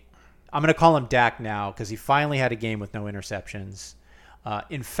Bay. I'm going to call him Dak now because he finally had a game with no interceptions.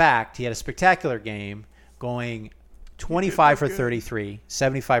 In fact, he had a spectacular game going 25 for 33,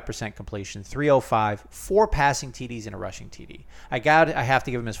 75% completion, 305, 4 passing TDs and a rushing TD. I have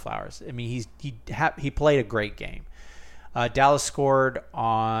to give him his flowers. I mean, he played a great game. Dallas scored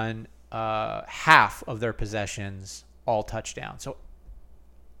on half of their possessions, all touchdowns. So,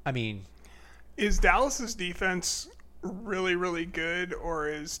 I mean, is Dallas's defense really, really good, or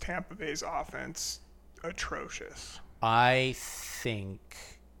is Tampa Bay's offense atrocious? I think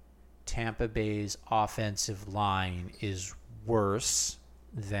Tampa Bay's offensive line is worse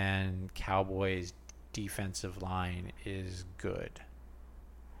than Cowboys' defensive line is good.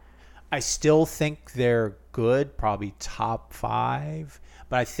 I still think they're good, probably top 5,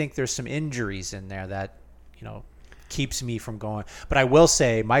 but I think there's some injuries in there that, keeps me from going. But I will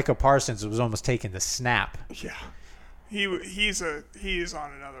say Micah Parsons was almost taking the snap. Yeah. He is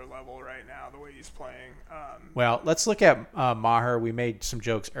on another level right now, the way he's playing. Well, let's look at Maher. We made some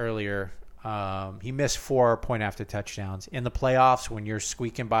jokes earlier. He missed 4 point-after touchdowns. In the playoffs, when you're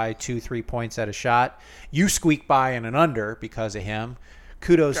squeaking by 2-3 points at a shot, you squeak by in an under because of him.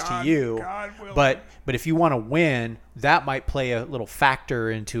 Kudos to you. But if you want to win, that might play a little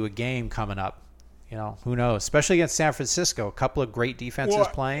factor into a game coming up. Who knows? Especially against San Francisco, a couple of great defenses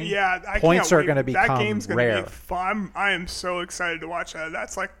playing. Yeah, points are going to become that game's gonna rare. Be fun. I am so excited to watch that.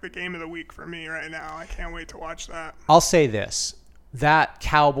 That's like the game of the week for me right now. I can't wait to watch that. I'll say this: that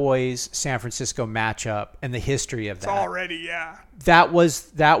Cowboys San Francisco matchup and the history of that. It's already, yeah. That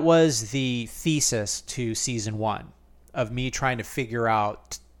was the thesis to season 1 of me trying to figure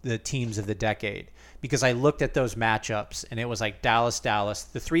out the teams of the decade. Because I looked at those matchups, and it was like Dallas,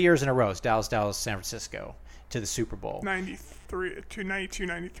 the 3 years in a row, Dallas, San Francisco to the Super Bowl. 92, 93,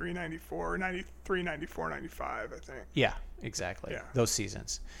 94, 93, 94, 95, I think. Yeah, exactly. Yeah. Those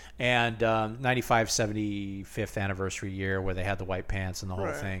seasons. And 95, 75th anniversary year where they had the white pants and the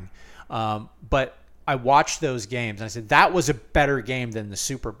whole thing. But I watched those games, and I said, that was a better game than the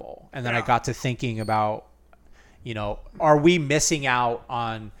Super Bowl. And then I got to thinking about, are we missing out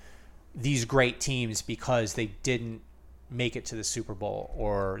on these great teams because they didn't make it to the Super Bowl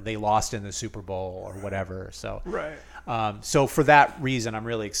or they lost in the Super Bowl or whatever. So, so for that reason, I'm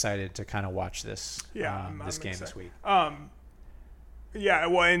really excited to kind of watch this this game this week. Yeah,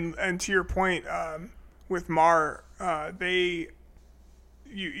 well, and to your point with Mar, it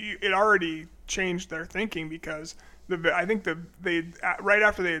already changed their thinking because I think they right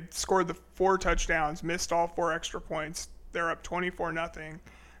after they had scored the 4 touchdowns, missed all 4 extra points, they're up 24-0.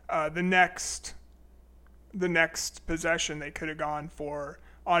 The next possession they could have gone for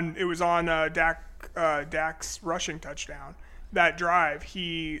on Dak's rushing touchdown. That drive,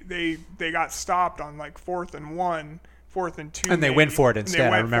 they got stopped on like 4th and 1, 4th and 2, and they went for it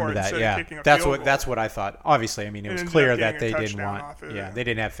instead. I remember that. Yeah, that's what I thought. Obviously, I mean, it was clear that they didn't want. They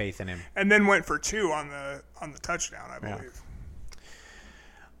didn't have faith in him. And then went for 2 on the touchdown, I believe.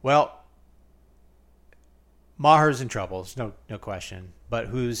 Well, Maher's in trouble, no question. But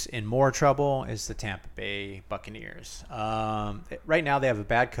who's in more trouble is the Tampa Bay Buccaneers. Right now they have a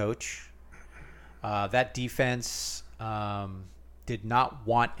bad coach. That defense did not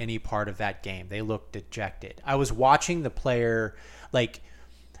want any part of that game. They looked dejected. I was watching the player, like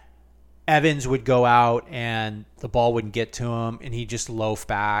Evans would go out and the ball wouldn't get to him and he'd just loaf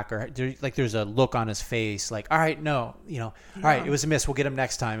back, or there's a look on his face like, all right, no, all right, it was a miss, we'll get him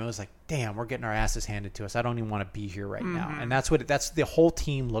next time. It was like, damn, we're getting our asses handed to us. I don't even want to be here right now. And that's the whole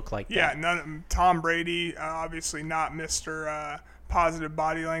team looked like. Tom Brady, obviously not Mr. Positive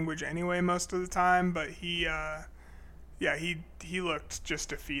body language anyway most of the time, but he looked just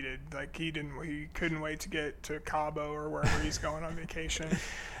defeated. Like he couldn't wait to get to Cabo or wherever he's going on vacation.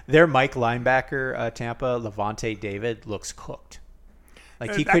 Their Mike linebacker, Tampa, Levante David, looks cooked.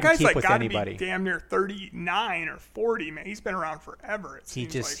 Like he that couldn't guy's keep like with gotta anybody. Be damn near 39 or 40, man. He's been around forever. He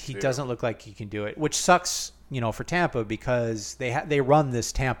doesn't look like he can do it, which sucks, for Tampa, because they run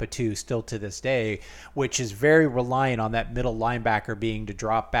this Tampa 2 still to this day, which is very reliant on that middle linebacker being to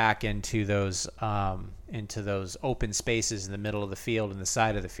drop back into those open spaces in the middle of the field and the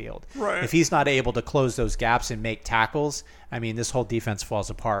side of the field. Right. If he's not able to close those gaps and make tackles, I mean, this whole defense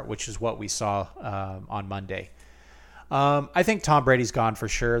falls apart, which is what we saw on Monday. I think Tom Brady's gone for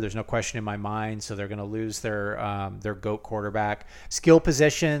sure. There's no question in my mind. So they're going to lose their GOAT quarterback. Skill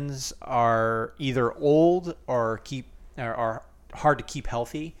positions are either old or are hard to keep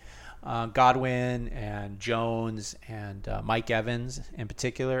healthy. Godwin and Jones and Mike Evans in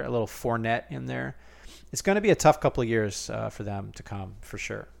particular, a little Fournette in there. It's going to be a tough couple of years for them to come for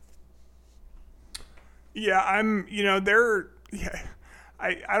sure. Yeah, I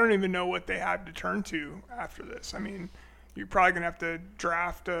don't even know what they have to turn to after this. I mean, you're probably going to have to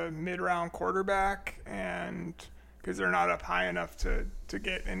draft a mid-round quarterback, and because they're not up high enough to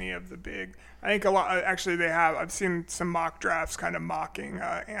get any of the big. I think a lot. Actually, they have. I've seen some mock drafts kind of mocking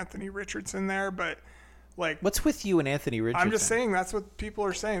Anthony Richardson there, but like, what's with you and Anthony Richardson? I'm just saying that's what people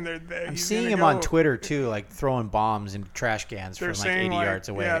are saying. I'm seeing him on Twitter too, like throwing bombs into trash cans from like 80 yards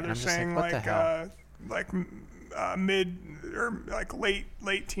away. Yeah, they're I'm saying what the hell? Mid or like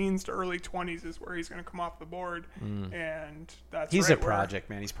late teens to early 20s is where he's going to come off the board, and he's a project,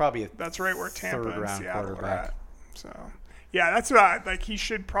 man. He's probably that's right where Tampa and Seattle are at. So yeah, that's what he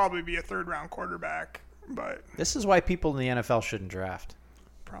should probably be a third round quarterback. But this is why people in the NFL shouldn't draft.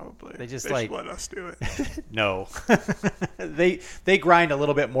 Probably they should let us do it. No, they grind a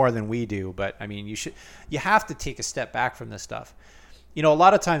little bit more than we do, but I mean you have to take a step back from this stuff. A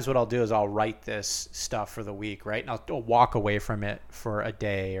lot of times what I'll do is I'll write this stuff for the week, right? And I'll walk away from it for a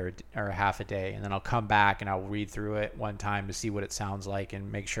day or a half a day, and then I'll come back and I'll read through it one time to see what it sounds like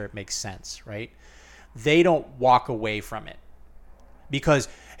and make sure it makes sense, right? They don't walk away from it because,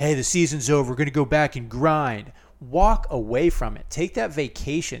 hey, the season's over, we're going to go back and grind. Walk away from it. Take that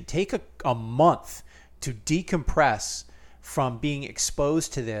vacation. Take a month to decompress from being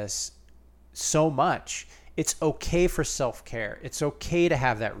exposed to this so much. It's okay for self-care. It's okay to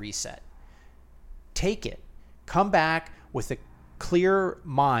have that reset. Take it. Come back with a clear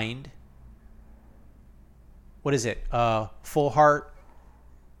mind. What is it? Full heart?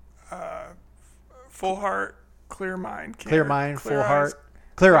 Full heart, clear mind. Clear mind, clear full eyes, heart.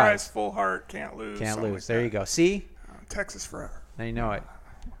 Clear eyes. Full heart, can't lose. Can't lose. Like there that. you go. See? Texas forever. Now you know it.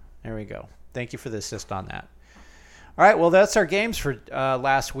 There we go. Thank you for the assist on that. All right, well, that's our games for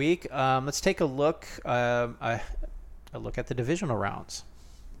last week. Let's take a look at the divisional rounds.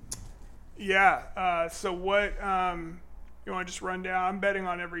 Yeah. So what you want to just run down? I'm betting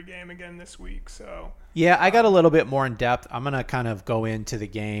on every game again this week. So yeah, I got a little bit more in depth. I'm gonna kind of go into the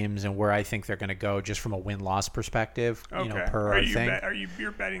games and where I think they're gonna go, just from a win-loss perspective. Okay. Per thing.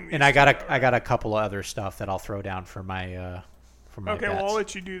 You're betting these? And I got a couple of other stuff that I'll throw down for my. Okay, well, I'll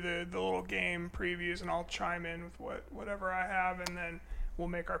let you do the little game previews, and I'll chime in with whatever I have, and then we'll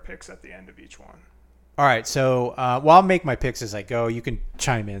make our picks at the end of each one. All right, so I'll make my picks as I go. You can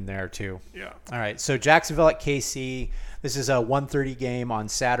chime in there too. Yeah. All right, so Jacksonville at KC. This is a 1:30 game on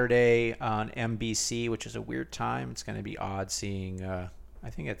Saturday on NBC, which is a weird time. It's going to be odd seeing. I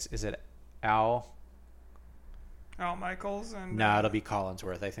think is it Al? Al Michaels and. No, it'll be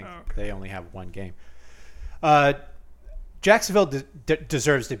Collinsworth. I think they only have one game. Jacksonville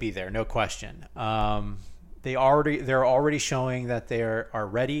deserves to be there, no question. They're already showing that they are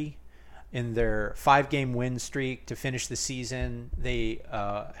ready in their 5-game win streak to finish the season. They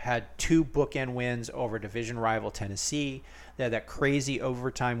had 2 bookend wins over division rival Tennessee. They had that crazy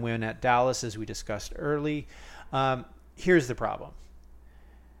overtime win at Dallas, as we discussed early. Here's the problem.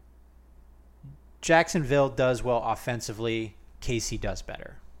 Jacksonville does well offensively. KC does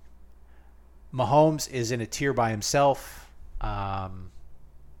better. Mahomes is in a tier by himself.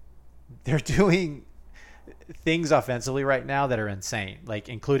 They're doing things offensively right now that are insane, like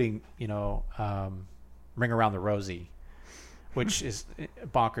including, Ring Around the Rosie, which is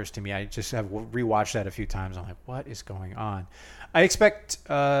bonkers to me. I just have rewatched that a few times. I'm like, what is going on? I expect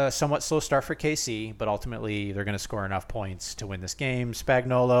somewhat slow start for KC, but ultimately they're going to score enough points to win this game.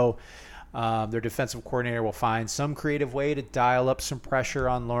 Spagnuolo, their defensive coordinator, will find some creative way to dial up some pressure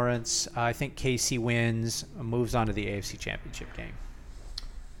on Lawrence. I think KC wins, moves on to the AFC Championship game.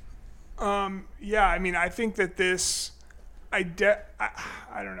 Yeah, I mean, I think that this, I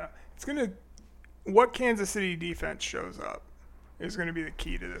don't know. It's going to, what Kansas City defense shows up is going to be the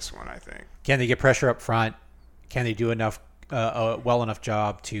key to this one, I think. Can they get pressure up front? Can they do enough, a well enough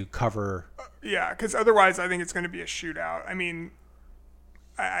job to cover? Yeah, because otherwise I think it's going to be a shootout. I mean,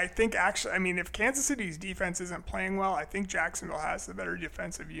 I think actually, I mean, if Kansas City's defense isn't playing well, I think Jacksonville has the better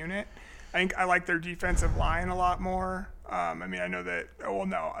defensive unit. I think I like their defensive line a lot more. I mean, I know that. Oh, well,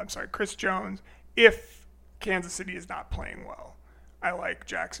 no, I'm sorry, Chris Jones. If Kansas City is not playing well, I like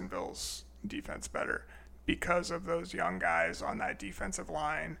Jacksonville's defense better because of those young guys on that defensive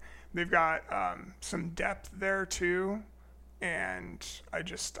line. They've got some depth there too, and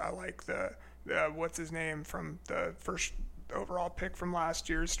I like the what's his name from the first overall pick from last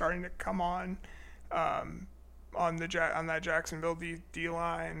year is starting to come on that Jacksonville D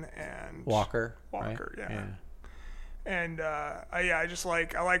line, and Walker, right? yeah. And I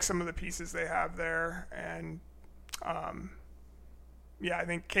like some of the pieces they have there, and I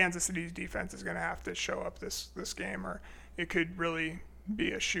think Kansas City's defense is going to have to show up this game, or it could really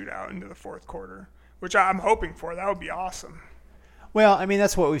be a shootout into the fourth quarter, which I'm hoping for. That would be awesome. Well, I mean,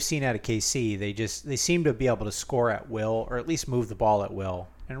 that's what we've seen out of KC. They seem to be able to score at will, or at least move the ball at will,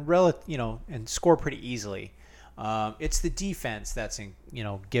 and score pretty easily. It's the defense that's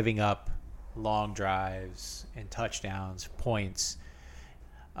giving up long drives and touchdowns, points.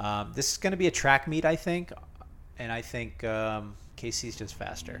 This is going to be a track meet, I think, and I think KC's just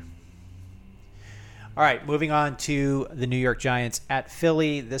faster. All right, moving on to the New York Giants at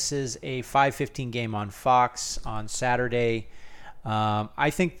Philly. This is a 5:15 game on Fox on Saturday. I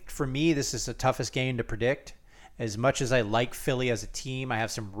think for me, this is the toughest game to predict. As much as I like Philly as a team, I have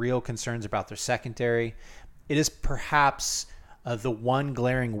some real concerns about their secondary. It is perhaps the one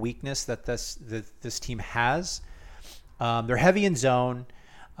glaring weakness that this team has. They're heavy in zone.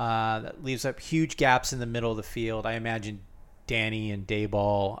 That leaves up huge gaps in the middle of the field. I imagine Danny and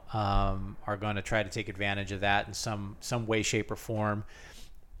Dayball are going to try to take advantage of that in some way, shape, or form.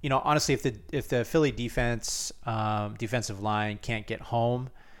 Honestly, if the Philly defensive line can't get home,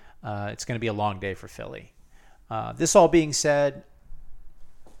 it's going to be a long day for Philly. This all being said,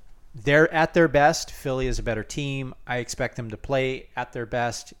 they're at their best. Philly is a better team. I expect them to play at their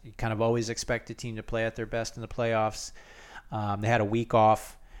best. You kind of always expect a team to play at their best in the playoffs. They had a week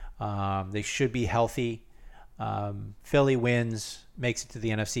off. They should be healthy. Philly wins, makes it to the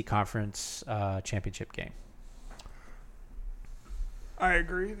NFC Conference championship game. I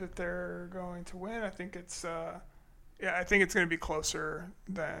agree that they're going to win. I think it's going to be closer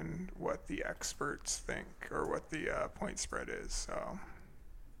than what the experts think or what the point spread is. So,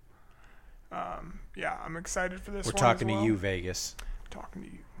 I'm excited for this. We're one talking as well. to you, Vegas. Talking to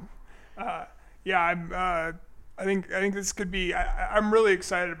you. I think this could be. I'm really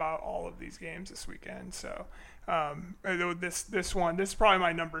excited about all of these games this weekend. So, this is probably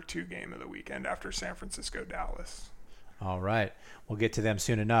my number 2 game of the weekend after San Francisco Dallas. All right. We'll get to them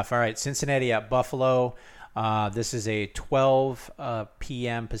soon enough. All right. Cincinnati at Buffalo. This is a 12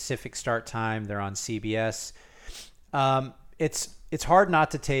 p.m. Pacific start time. They're on CBS. It's hard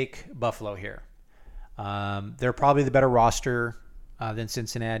not to take Buffalo here. They're probably the better roster than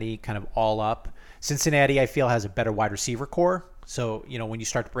Cincinnati, kind of all up. Cincinnati, I feel, has a better wide receiver core. So, when you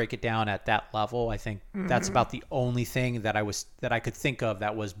start to break it down at that level, I think that's about the only thing that I could think of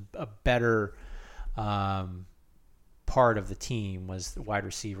that was a better part of the team was the wide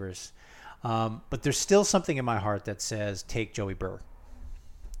receivers. But there's still something in my heart that says take Joey Burr.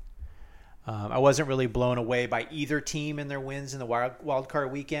 I wasn't really blown away by either team in their wins in the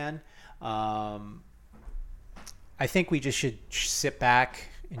wildcard weekend. I think we just should sit back,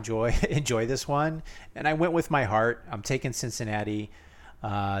 enjoy this one. And I went with my heart. I'm taking Cincinnati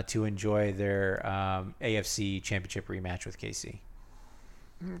to enjoy their AFC Championship rematch with KC.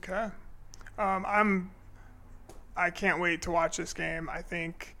 Okay. I can't wait to watch this game. I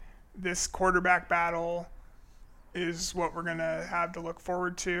think this quarterback battle is what we're going to have to look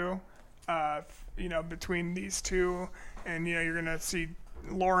forward to, between these two. And, you're going to see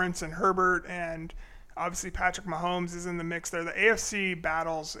Lawrence and Herbert, and obviously Patrick Mahomes is in the mix there. The AFC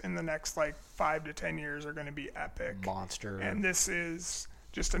battles in the next, 5 to 10 years are going to be epic. Monster. And this is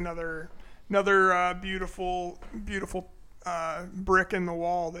just another beautiful, beautiful brick in the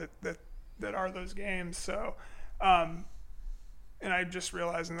wall that are those games. So, and I'm just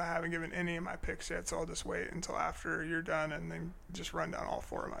realizing that I haven't given any of my picks yet, so I'll just wait until after you're done and then just run down all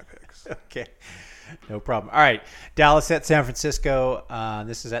 4 of my picks. Okay, no problem. All right, Dallas at San Francisco.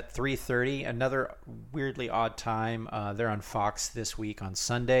 This is at 3:30. Another weirdly odd time. They're on Fox this week on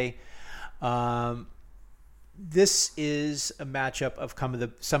Sunday. This is a matchup of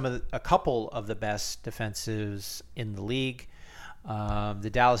a couple of the best defensives in the league. The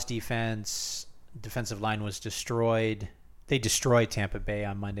Dallas defensive line was destroyed. They destroyed Tampa Bay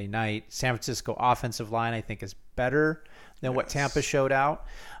on Monday night. San Francisco offensive line, I think, is better than what Tampa showed out.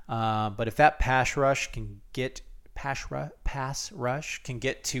 But if that pass rush can get pass rush can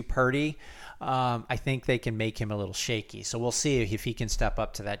get to Purdy, I think they can make him a little shaky. So we'll see if he can step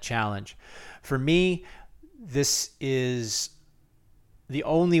up to that challenge. For me, this is the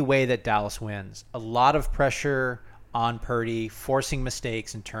only way that Dallas wins. A lot of pressure on Purdy, forcing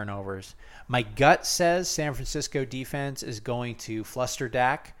mistakes and turnovers. My gut says San Francisco defense is going to fluster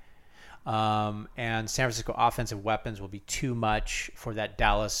Dak, and San Francisco offensive weapons will be too much for that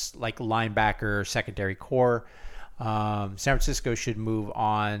Dallas linebacker secondary core. San Francisco should move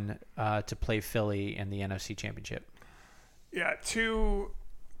on to play Philly in the NFC Championship. Yeah, two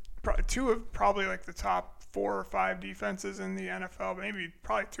of probably the top 4 or 5 defenses in the NFL, maybe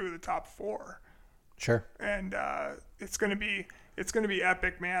probably 2 of the top 4. Sure. And it's gonna be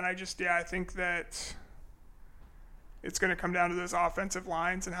epic, man. I think that it's gonna come down to those offensive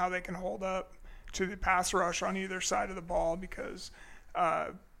lines and how they can hold up to the pass rush on either side of the ball, because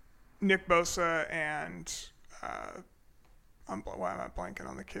Nick Bosa and why am I blanking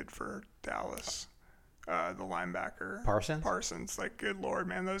on the kid for Dallas? The linebacker Parsons. Good Lord,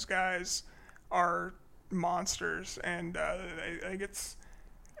 man, those guys are monsters, and I think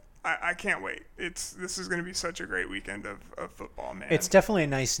I can't wait. This is going to be such a great weekend of football, man. It's definitely a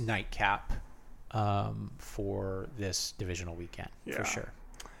nice nightcap for this divisional weekend, for sure.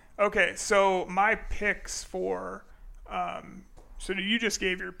 Okay, so my picks for so you just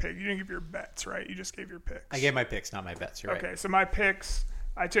gave your pick. You didn't give your bets, right? You just gave your picks. I gave my picks, not my bets. You're right. Okay, so my picks,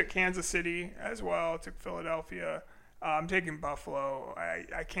 I took Kansas City as well. I took Philadelphia. I'm taking Buffalo.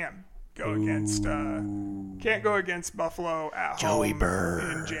 I can't go against Buffalo at Joey home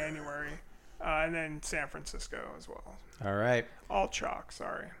Burr in January, and then San Francisco as well. All right. All chalk.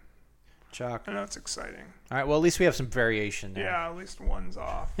 Sorry. Chalk. I know it's exciting. All right. Well, at least we have some variation there. Yeah, at least one's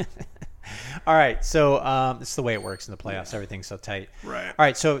off. All right. So this is the way it works in the playoffs. Everything's so tight. Right. All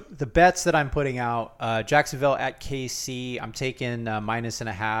right. So the bets that I'm putting out: Jacksonville at KC. I'm taking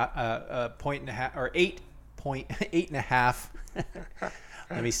 -1.5, point and a half, or 8.5.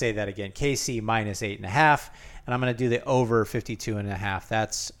 Let me say that again. KC -8.5, and I'm going to do the over 52.5.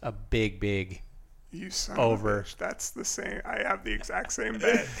 That's a big You son over. Of a bitch. That's the same. I have the exact same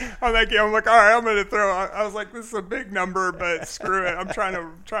bet on that game. I'm like, all right, I'm going to throw. I was like, this is a big number, but screw it. I'm trying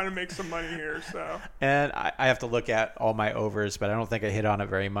to make some money here. So. And I have to look at all my overs, but I don't think I hit on it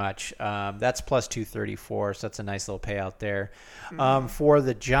very much. That's plus 234, so that's a nice little payout there. For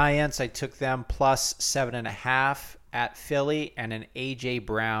the Giants, I took them plus 7.5 at Philly, and an A.J.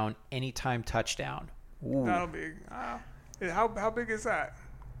 Brown anytime touchdown. Ooh. That'll be how big is that?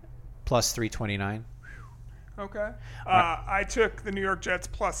 Plus 329. Okay. I took the New York Jets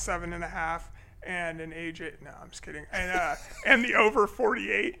plus 7.5 and an A.J. No, I'm just kidding. And and the over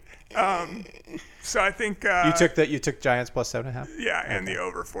 48. So I think you took Giants plus 7.5. Yeah, and the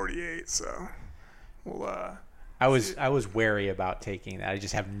over 48. So we'll. I was wary about taking that. I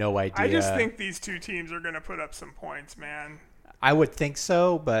just have no idea. I just think these two teams are going to put up some points, man. I would think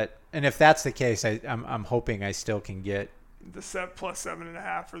so, and if that's the case, I'm hoping I still can get the plus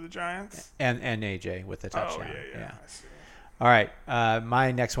 7.5 for the Giants and AJ with the touchdown. Oh yeah. I see. All right,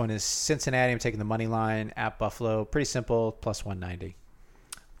 my next one is Cincinnati. I'm taking the money line at Buffalo. Pretty simple, plus 190.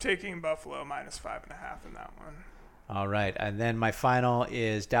 Taking Buffalo -5.5 in that one. All right, and then my final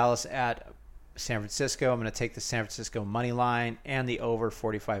is Dallas at San Francisco. I'm going to take the San Francisco money line and the over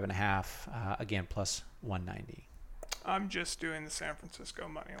 45.5. Again, plus 190. I'm just doing the San Francisco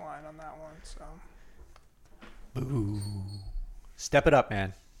money line on that one. So. Boo. Step it up,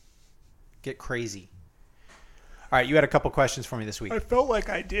 man. Get crazy. All right, you had a couple questions for me this week. I felt like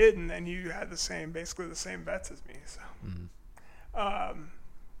I did, and then you had basically the same bets as me. So.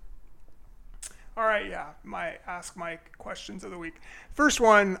 All right, yeah. My Ask Mike questions of the week. First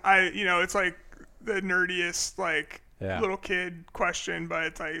one, it's like the nerdiest, little kid question, but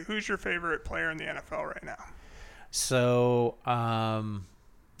it's like, who's your favorite player in the NFL right now? So,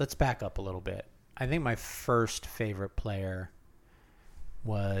 let's back up a little bit. I think my first favorite player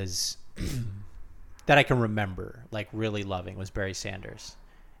was that I can remember, really loving, was Barry Sanders.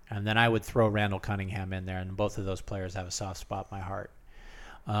 And then I would throw Randall Cunningham in there, and both of those players have a soft spot in my heart.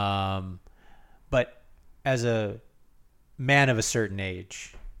 But as a man of a certain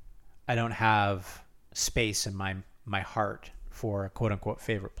age, I don't have space in my heart for a quote-unquote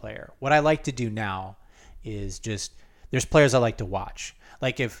favorite player. What I like to do now is there's players I like to watch.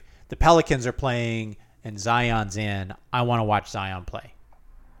 Like if the Pelicans are playing and Zion's in, I want to watch Zion play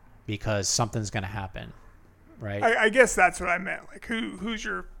because something's going to happen, right? I guess that's what I meant. Like who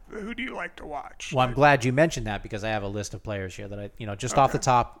do you like to watch? Well, I'm glad you mentioned that because I have a list of players here that off the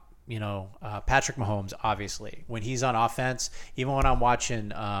top, Patrick Mahomes, obviously, when he's on offense, even when I'm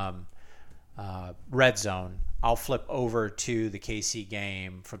watching red zone, I'll flip over to the KC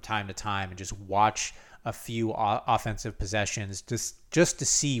game from time to time and just watch a few offensive possessions just to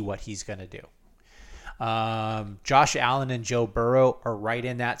see what he's going to do. Josh Allen and Joe Burrow are right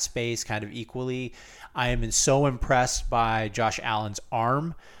in that space kind of equally. I am so impressed by Josh Allen's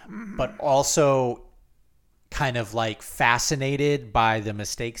arm, but also kind of like fascinated by the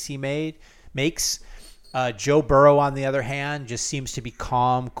mistakes he makes. Joe Burrow, on the other hand, just seems to be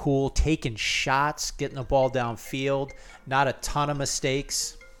calm, cool, taking shots, getting the ball downfield, not a ton of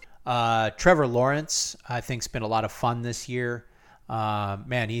mistakes. Trevor Lawrence, I think, has been a lot of fun this year.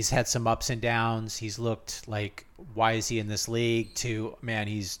 Man, he's had some ups and downs. He's looked like, why is he in this league? To, man,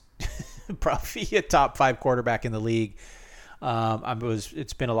 he's probably a top 5 quarterback in the league.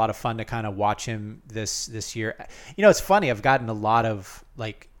 It's been a lot of fun to kind of watch him this year. You know, it's funny. I've gotten a lot of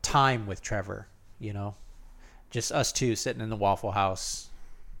like time with Trevor, you know, just us two sitting in the Waffle House,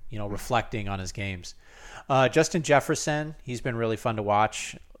 you know, reflecting on his games. Justin Jefferson, he's been really fun to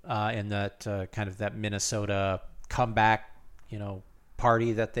watch in that kind of that Minnesota comeback, you know,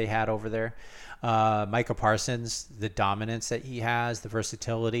 party that they had over there. Micah Parsons, the dominance that he has, the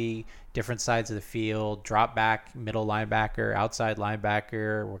versatility, different sides of the field, drop back, middle linebacker, outside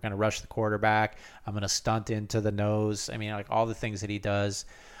linebacker. We're going to rush the quarterback. I'm going to stunt into the nose. I mean, like all the things that he does.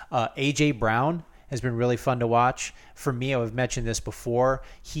 A.J. Brown has been really fun to watch. For me, I've mentioned this before.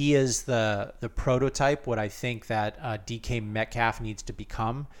 He is the prototype, what I think that DK Metcalf needs to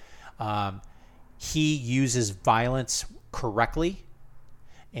become. He uses violence correctly,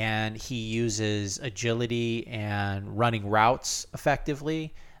 and he uses agility and running routes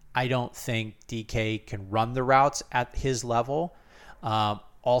effectively. I don't think DK can run the routes at his level.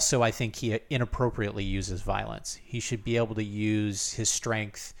 Also, I think he inappropriately uses violence. He should be able to use his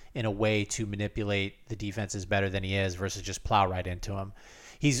strength in a way to manipulate the defenses better than he is versus just plow right into him.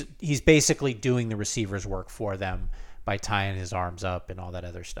 He's basically doing the receivers' work for them by tying his arms up and all that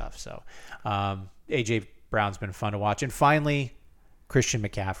other stuff. So A.J. Brown's been fun to watch. And finally, Christian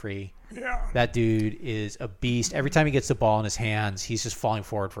McCaffrey. Yeah. That dude is a beast. Every time he gets the ball in his hands, he's just falling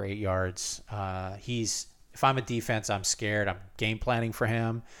forward for 8 yards. If I'm a defense, I'm scared. I'm game planning for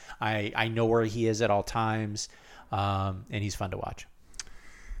him. I know where he is at all times, and he's fun to watch.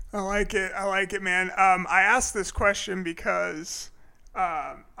 I like it, man. I asked this question because so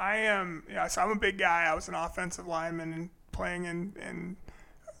I'm a big guy. I was an offensive lineman and playing in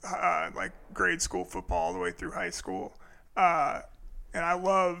like grade school football all the way through high school. And I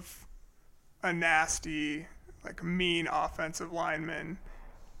love a nasty, like mean offensive lineman.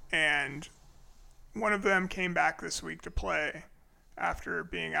 And one of them came back this week to play after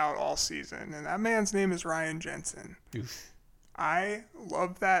being out all season. And that man's name is Ryan Jensen. Oof. I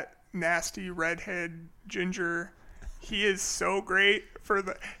love that nasty redhead ginger. He is so great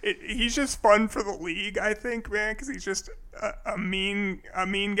he's just fun for the league, I think, man, because he's just a mean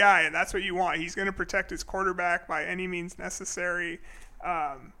guy, and that's what you want. He's going to protect his quarterback by any means necessary.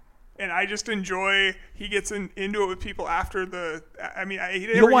 And I just enjoy he gets into it with people after the. I mean,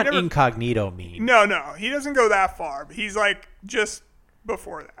 you don't want incognito mean. No, he doesn't go that far. But he's like just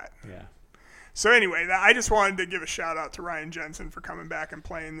before that. Yeah. So anyway, I just wanted to give a shout out to Ryan Jensen for coming back and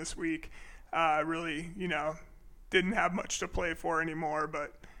playing this week. Really, didn't have much to play for anymore,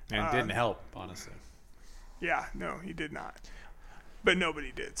 but didn't help, honestly. Yeah, no, he did not. But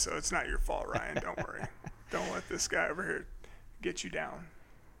nobody did, so it's not your fault, Ryan. Don't worry. Don't let this guy over here get you down.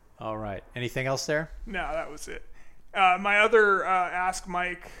 All right. Anything else there? No, that was it. My other Ask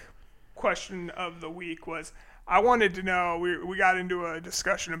Mike question of the week was, I wanted to know, we got into a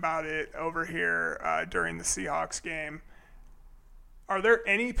discussion about it over here during the Seahawks game. Are there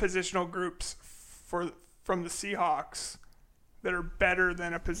any positional groups from the Seahawks that are better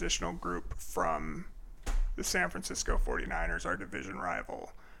than a positional group from the San Francisco 49ers, our division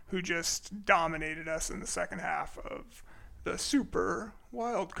rival, who just dominated us in the second half of the Super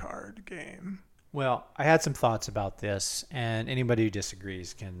Wildcard game? Well, I had some thoughts about this, and anybody who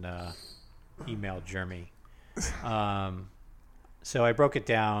disagrees can email Jeremy. So I broke it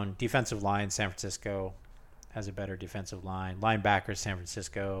down. Defensive line, San Francisco has a better defensive line. Linebackers, San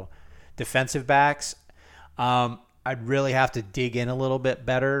Francisco. Defensive backs, I'd really have to dig in a little bit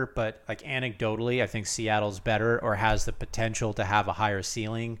better, but like anecdotally, I think Seattle's better or has the potential to have a higher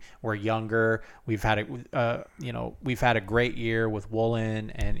ceiling. We're younger. We've had a great year with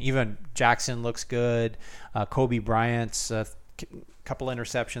Woolen, and even Jackson looks good. Kobe Bryant's a couple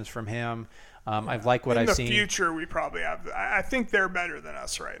interceptions from him. I've liked what I've seen. In the future, we probably have. I think they're better than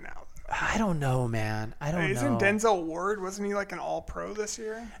us right now. I don't know, man. I don't know. Isn't Denzel Ward, wasn't he like an all-pro this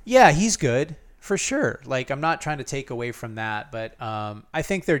year? Yeah, he's good. For sure. Like, I'm not trying to take away from that, but I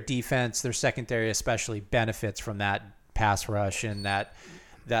think their defense, their secondary especially, benefits from that pass rush and that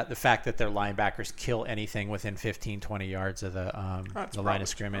the fact that their linebackers kill anything within 15, 20 yards of the line of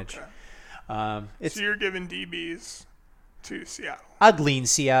scrimmage. Okay. So you're giving DBs to Seattle. I'd lean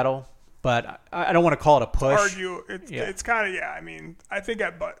Seattle, but I don't want to call it a push. It's kind of, I mean, I think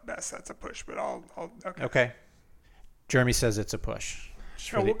at best that's a push, but I'll okay. Okay. Jeremy says it's a push.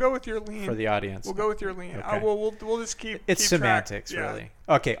 No, we'll go with your lean. For the audience. We'll go with your lean. Okay. We'll just keep It's keep semantics, track. really.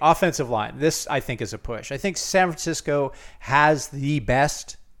 Okay, offensive line. This, I think, is a push. I think San Francisco has the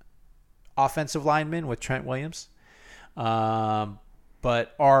best offensive lineman with Trent Williams.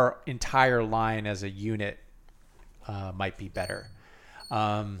 But our entire line as a unit might be better.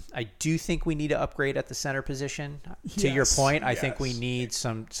 I do think we need to upgrade at the center position. To your point, I think we need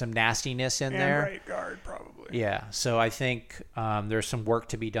some nastiness in there. And right guard, probably. Yeah, so I think there's some work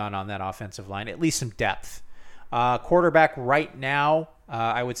to be done on that offensive line, at least some depth. Quarterback right now,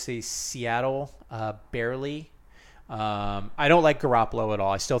 I would say Seattle, barely. I don't like Garoppolo at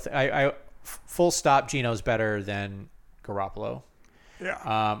all. I still full stop, Geno's better than Garoppolo.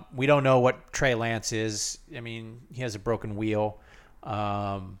 Yeah. We don't know what Trey Lance is. I mean, he has a broken wheel.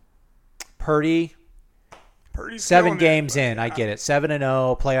 Purdy's 7 games in. I get it.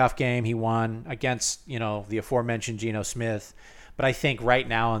 7-0 playoff game. He won against, the aforementioned Geno Smith. But I think right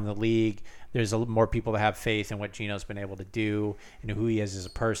now in the league, there's more people that have faith in what Geno's been able to do and who he is as a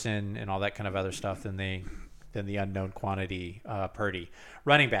person and all that kind of other stuff than the unknown quantity Purdy.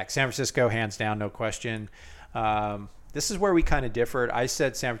 Running back, San Francisco, hands down, no question. This is where we kind of differed. I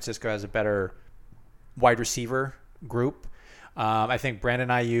said San Francisco has a better wide receiver group. I think Brandon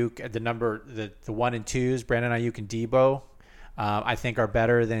Ayuk, the 1 and 2s, Brandon Ayuk and Debo, I think are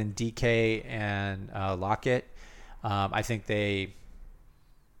better than DK and Lockett. I think they're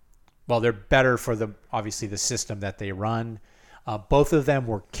better for obviously the system that they run. Both of them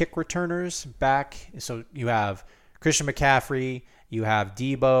were kick returners back. So you have Christian McCaffrey, you have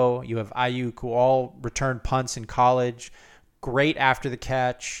Debo, you have Ayuk, who all returned punts in college. Great after the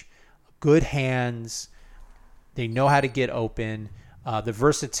catch, good hands. They know how to get open. The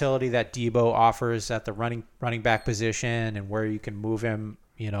versatility that Debo offers at the running back position and where you can move him,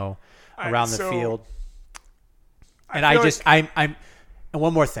 around the field. And and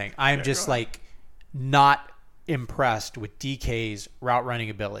one more thing, I'm just not impressed with DK's route running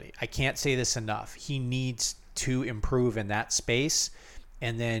ability. I can't say this enough. He needs to improve in that space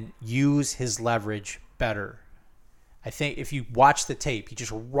and then use his leverage better. I think if you watch the tape, he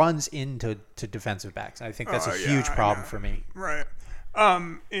just runs into defensive backs. I think that's a huge problem for me. Right.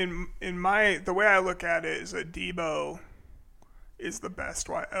 In the way I look at it is that Debo is the best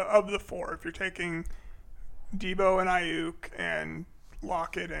of the 4. If you're taking Debo and Ayuk and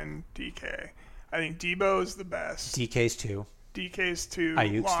Lockett and DK, I think Debo is the best. DK's 2. DK's 2.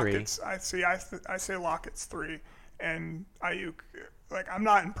 Ayuk's Lockett's, 3. I say Lockett's 3, and Ayuk. I'm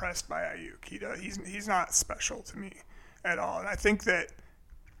not impressed by Ayuk. He's not special to me at all, and I think that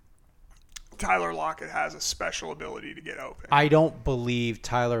Tyler Lockett has a special ability to get open. I don't believe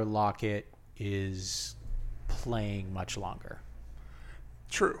Tyler Lockett is playing much longer.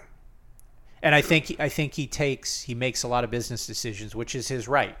 True. And I think he makes a lot of business decisions, which is his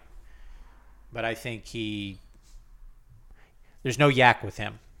right. But I think there's no yak with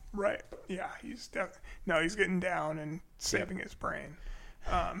him. Right. Yeah. He's getting down and saving his brain.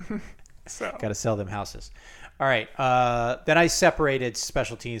 So got to sell them houses. All right. Then I separated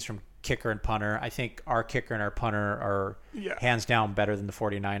special teams from kicker and punter. I think our kicker and our punter are hands down better than the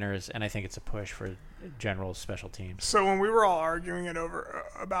 49ers, and I think it's a push for general special teams. So when we were all arguing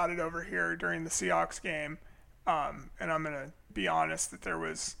about it over here during the Seahawks game, and I'm going to be honest that there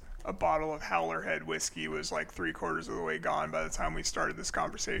was a bottle of Howler Head whiskey was like 3/4 of the way gone by the time we started this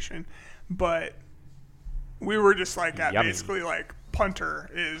conversation. But we were just basically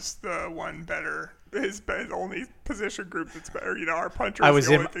punter is the one better. His only position group that's better. Our punter. I was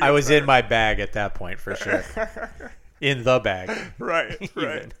in my bag at that point for sure. In the bag. Right.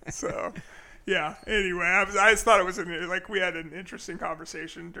 So, yeah. Anyway, I just thought it was we had an interesting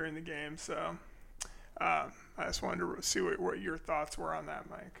conversation during the game. So, I just wanted to see what your thoughts were on that,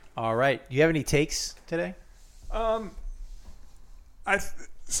 Mike. All right. Do you have any takes today?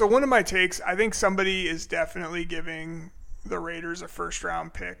 So one of my takes, I think somebody is definitely giving the Raiders a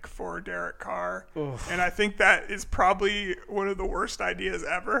first-round pick for Derek Carr. Oof. And I think that is probably one of the worst ideas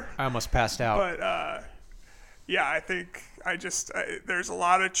ever. I almost passed out. But, I think there's a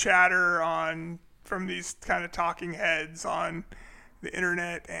lot of chatter from these kind of talking heads on the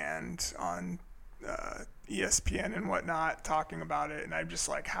internet and on ESPN and whatnot talking about it, and I'm just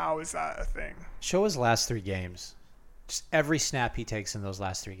like, how is that a thing? Show his last 3 games. Just every snap he takes in those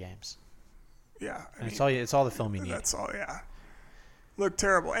last 3 games. Yeah, it's all the film you need. That's all. Yeah, look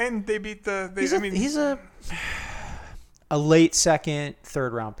terrible, and they beat the. He's a late second,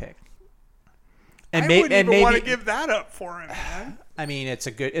 third round pick. And I wouldn't even want to give that up for him, man. I mean,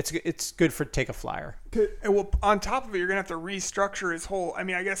 it's good for take a flyer. Well, on top of it, you're gonna have to restructure his whole. I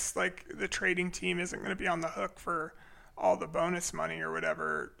mean, I guess like the trading team isn't gonna be on the hook for all the bonus money or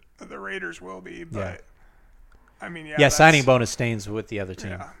whatever the Raiders will be, but yeah. I mean, signing bonus stays with the other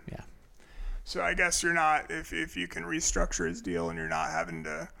team. Yeah. So I guess you're not if you can restructure his deal and you're not having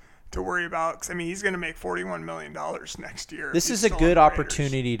to worry about, because I mean he's going to make $41 million next year. This is a good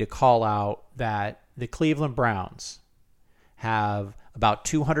opportunity to call out that the Cleveland Browns have about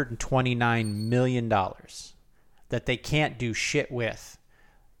 $229 million that they can't do shit with,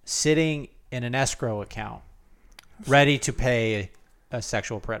 sitting in an escrow account, ready to pay a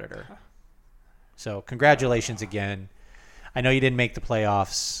sexual predator. So congratulations again. I know you didn't make the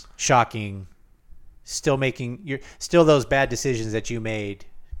playoffs. Shocking. Still those bad decisions that you made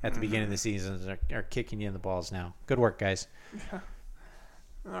at the beginning of the season are kicking you in the balls now. Good work, guys. Yeah.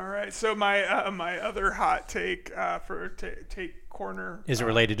 All right. So my my other hot take for take corner. Is it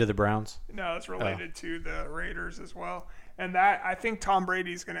related to the Browns? No, it's related to the Raiders as well. And that I think Tom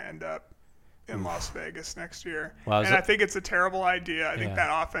Brady's going to end up in Las Vegas next year. Well, and I think it's a terrible idea. I think that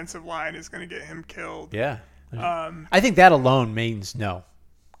offensive line is going to get him killed. Yeah. I think that alone means no.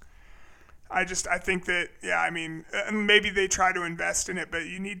 I think that, I mean, maybe they try to invest in it, but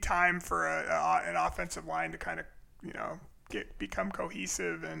you need time for an offensive line to kind of, become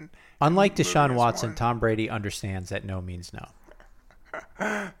cohesive. And unlike Deshaun Watson, Tom Brady understands that no means no.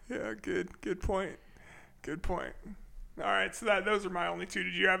 Yeah, good point. Good point. All right, so those are my only 2.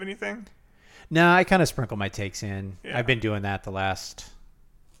 Did you have anything? No, I kind of sprinkle my takes in. Yeah. I've been doing that the last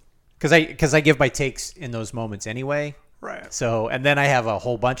because I give my takes in those moments anyway. Right. So, and then I have a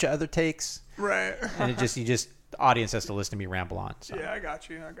whole bunch of other takes. Right. And the audience has to listen to me ramble on. So. Yeah, I got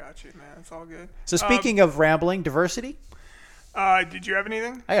you, man. It's all good. So speaking of rambling, diversity. Did you have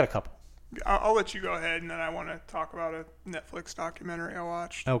anything? I got a couple. I'll let you go ahead, and then I want to talk about a Netflix documentary I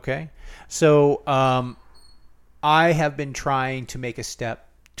watched. Okay. So I have been trying to make a step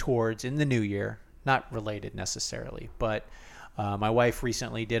towards, in the new year, not related necessarily, but my wife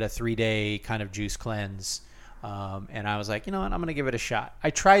recently did a 3-day kind of juice cleanse. And I was like, you know what? I'm going to give it a shot.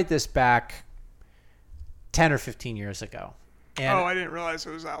 I tried this back 10 or 15 years ago. And I didn't realize it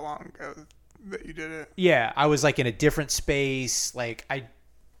was that long ago that you did it. Yeah. I was like in a different space. Like I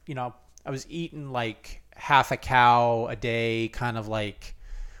was eating like half a cow a day, kind of like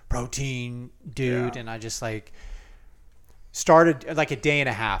protein dude. Yeah. And I just like started like a day and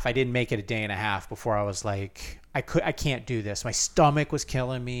a half. I didn't make it a day and a half before I was like, I can't do this. My stomach was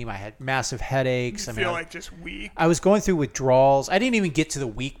killing me. I had massive headaches. You feel like just weak. I was going through withdrawals. I didn't even get to the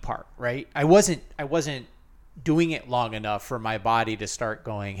weak part, right? I wasn't doing it long enough for my body to start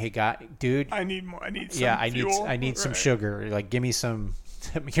going, hey, dude. I need more. I need some fuel. I need some sugar. Like, give me some.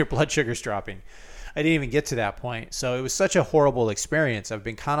 Your blood sugar's dropping. I didn't even get to that point. So it was such a horrible experience. I've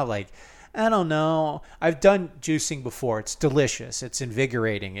been kind of like, I don't know. I've done juicing before. It's delicious. It's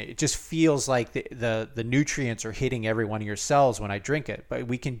invigorating. It just feels like the nutrients are hitting every one of your cells when I drink it. But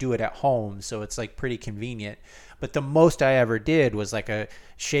we can do it at home, so it's like pretty convenient. But the most I ever did was like a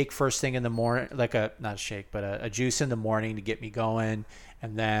shake first thing in the morning, like not a shake, but a juice in the morning to get me going.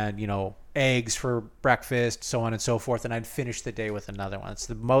 And then, eggs for breakfast, so on and so forth. And I'd finish the day with another one. It's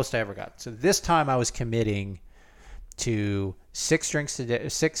the most I ever got. So this time I was committing to 6 drinks a day,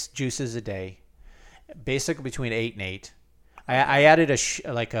 6 juices a day, basically between 8 and 8. I added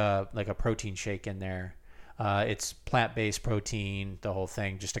a protein shake in there. It's plant-based protein, the whole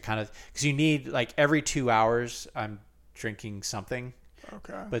thing, just to kind of, because you need like every 2 hours I'm drinking something.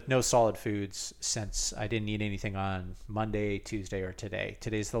 Okay. But no solid foods since I didn't eat anything on Monday, Tuesday, or today.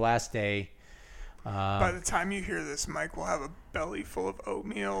 Today's the last day. By the time you hear this, Mike will have a belly full of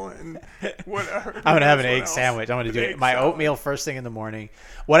oatmeal and whatever. I'm going to have an egg sandwich. I'm going to do my oatmeal first thing in the morning.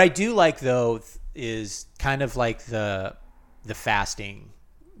 What I do like, though, is kind of like the fasting,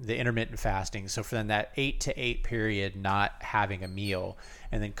 the intermittent fasting. So for then that 8 to 8 period, not having a meal,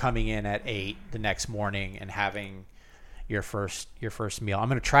 and then coming in at 8 the next morning and having your first meal. I'm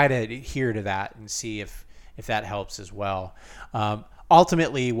going to try to adhere to that and see if that helps as well.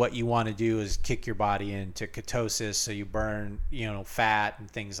 Ultimately, what you want to do is kick your body into ketosis, so you burn, fat and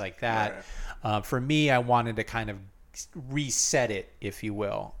things like that. Right. For me, I wanted to kind of reset it, if you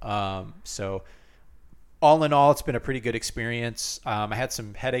will. So all in all, it's been a pretty good experience. I had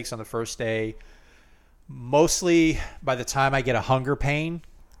some headaches on the first day. Mostly by the time I get a hunger pang,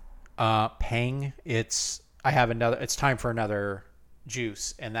 it's time for another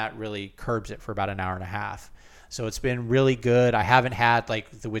juice, and that really curbs it for about an hour and a half. So it's been really good. I haven't had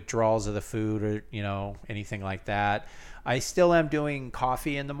like the withdrawals of the food or, anything like that. I still am doing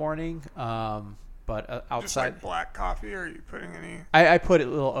coffee in the morning. But outside, just like black coffee, or are you putting any? I put a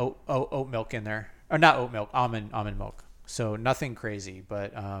little oat milk in there, or not oat milk, almond milk. So nothing crazy,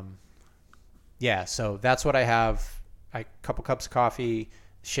 but yeah. So that's what I have. A couple cups of coffee,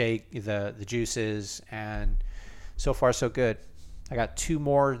 shake the juices, and so far so good. I got 2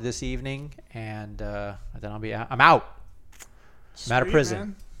 more this evening, and then I'll be out. I'm out. I'm out of prison.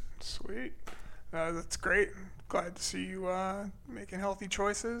 Man. Sweet. That's great. Glad to see you making healthy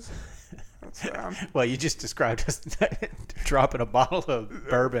choices. Well, you just described us dropping a bottle of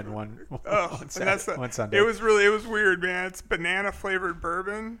bourbon one Sunday. It was weird, man. It's banana flavored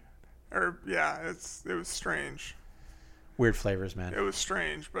bourbon, it was strange. Weird flavors, man. It was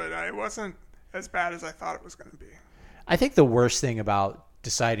strange, but it wasn't as bad as I thought it was going to be. I think the worst thing about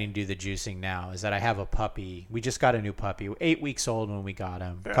deciding to do the juicing now is that I have a puppy. We just got a new puppy, 8 weeks old when we got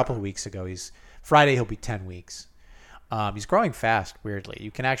him. A couple of weeks ago. Friday he'll be 10 weeks. He's growing fast, weirdly.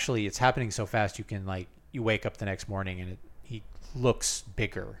 You can actually, it's happening so fast, you wake up the next morning and he looks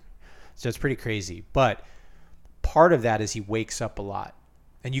bigger. So it's pretty crazy. But part of that is he wakes up a lot.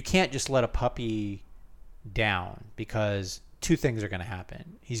 And you can't just let a puppy down, because 2 things are going to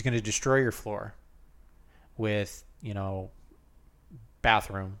happen. He's going to destroy your floor with,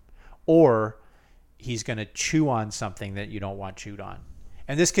 bathroom, or he's going to chew on something that you don't want chewed on.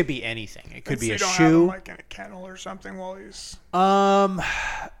 And this could be anything. It could be a shoe. Have him like in a kennel or something while he's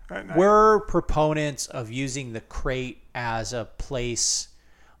we're proponents of using the crate as a place,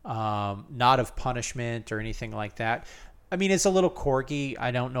 not of punishment or anything like that. I mean, it's a little corgi.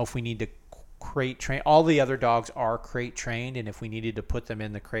 I don't know if we need to crate train. All the other dogs are crate trained, and if we needed to put them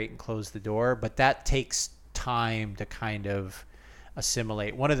in the crate and close the door, but that takes time to kind of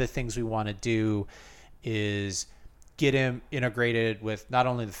assimilate. One of the things we want to do is get him integrated with not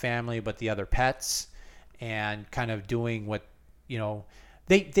only the family but the other pets, and kind of doing what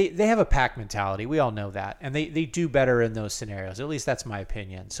they have a pack mentality. We all know that, and they do better in those scenarios. At least that's my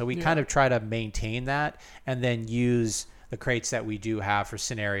opinion. So we kind of try to maintain that, and then use the crates that we do have for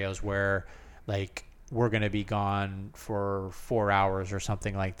scenarios where like we're going to be gone for 4 hours or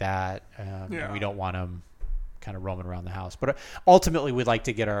something like that. And we don't want them kind of roaming around the house. But ultimately, we'd like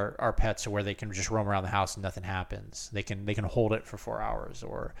to get our pets to where they can just roam around the house and nothing happens. They can hold it for 4 hours.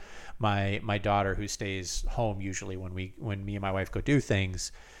 Or my daughter, who stays home usually when me and my wife go do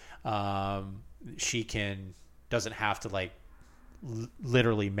things, she doesn't have to like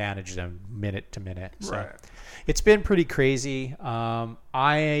literally manage them minute to minute. So right. It's been pretty crazy.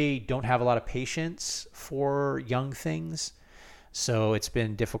 I don't have a lot of patience for young things. So it's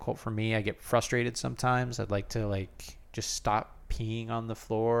been difficult for me. I get frustrated sometimes. I'd like to just stop peeing on the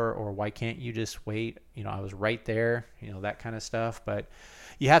floor, or why can't you just wait? I was right there, that kind of stuff. But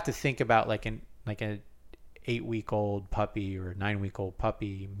you have to think about like an 8-week-old puppy or a 9-week-old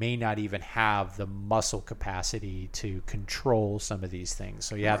puppy may not even have the muscle capacity to control some of these things.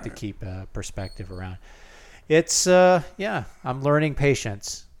 So you have to keep a perspective around. It's I'm learning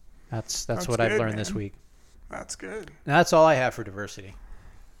patience. That's what I've learned this week. That's good. And that's all I have for diversity.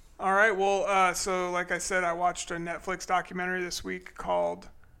 All right. Well, so like I said, I watched a Netflix documentary this week called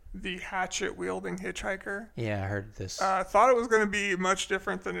The Hatchet-Wielding Hitchhiker. Yeah, I heard this. Thought it was going to be much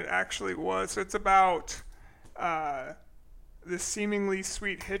different than it actually was. So it's about this seemingly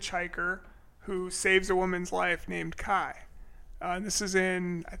sweet hitchhiker who saves a woman's life named Kai. This is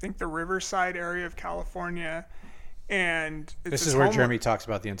in, I think, the Riverside area of California. And this is where Jeremy talks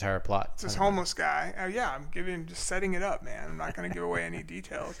about the entire plot. It's this homeless guy. I'm just setting it up, man. I'm not going to give away any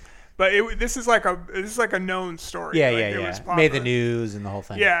details. But this is like a known story. Yeah. It was made the news and the whole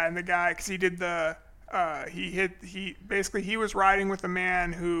thing. Yeah, and the guy, because he did the he was riding with a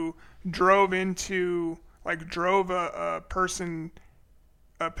man who drove a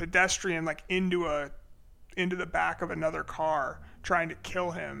pedestrian into the back of another car, trying to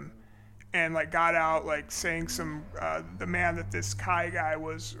kill him. And got out saying some the man that this Kai guy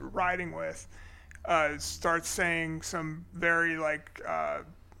was riding with starts saying some very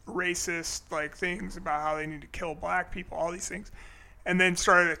racist things about how they need to kill black people, all these things, and then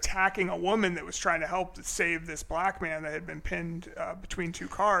started attacking a woman that was trying to help to save this black man that had been pinned between 2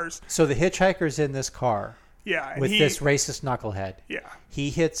 cars. So the hitchhiker's in this car. Yeah, with this racist knucklehead. Yeah, he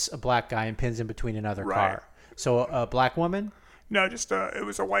hits a black guy and pins him between another car. So a black woman. No, just it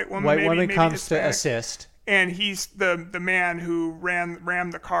was a white woman. White woman comes to assist, and he's the man who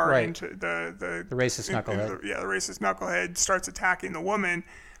rammed the car into the racist knucklehead. The racist knucklehead starts attacking the woman.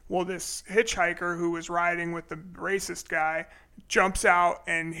 Well, this hitchhiker who was riding with the racist guy jumps out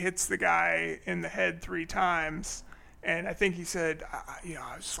and hits the guy in the head 3 times. And I think he said,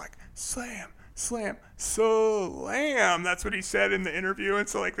 I was like, slam, slam, slam. That's what he said in the interview. And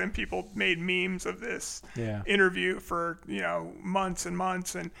so, like, then people made memes of this interview for, months and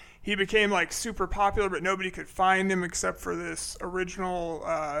months. And he became, like, super popular, but nobody could find him except for this original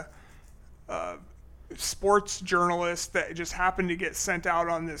sports journalist that just happened to get sent out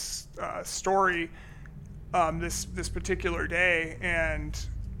on this story this particular day. And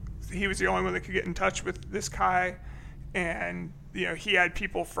he was the only one that could get in touch with this guy. And, he had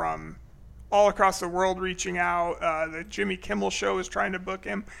people from all across the world reaching out. The Jimmy Kimmel Show was trying to book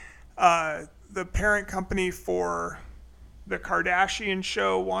him. The parent company for the Kardashian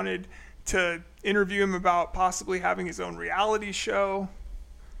show wanted to interview him about possibly having his own reality show.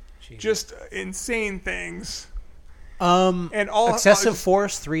 Jeez. Just insane things. And all excessive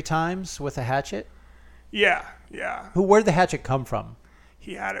force 3 times with a hatchet? Yeah. Where'd the hatchet come from?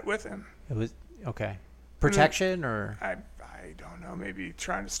 He had it with him. It was okay. Protection or I don't know. Maybe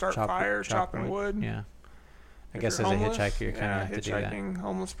trying to start fire, chopping wood. Yeah. I guess as a hitchhiker, you kind of have to do that. Hitchhiking,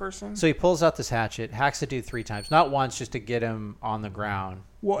 homeless person. So he pulls out this hatchet, hacks the dude 3 times, not once, just to get him on the ground.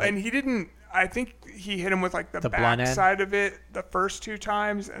 Well, and he didn't. I think he hit him with like the back side of it the first 2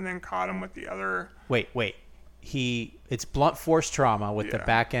 times, and then caught him with the other. Wait. It's blunt force trauma with the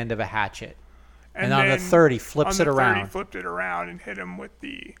back end of a hatchet, and on the third he flips it around. He flipped it around and hit him with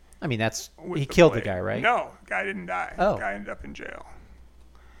the. I mean, he killed the guy, right? No, guy didn't die. Oh. Guy ended up in jail.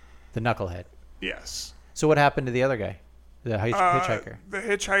 The knucklehead. Yes. So what happened to the other guy, the hitchhiker? The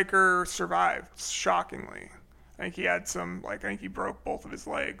hitchhiker survived, shockingly. I think he had I think he broke both of his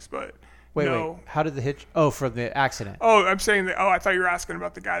legs, but wait. How did the hitch? Oh, from the accident. Oh, I'm saying that. Oh, I thought you were asking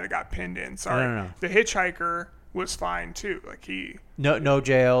about the guy that got pinned in. Sorry. No. The hitchhiker was fine too. Like No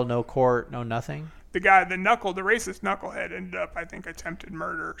jail, no court, no nothing. The guy, the racist knucklehead, ended up, I think, attempted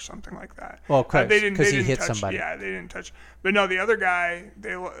murder or something like that. Well, because he hit somebody. Yeah, they didn't touch. But no, the other guy,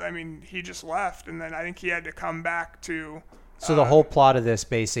 he just left, and then I think he had to come back to. So the whole plot of this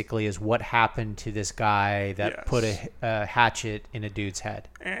basically is what happened to this guy that put a hatchet in a dude's head.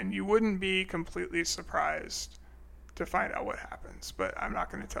 And you wouldn't be completely surprised to find out what happens, but I'm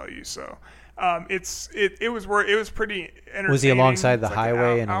not going to tell you. So it was pretty entertaining. Was he alongside the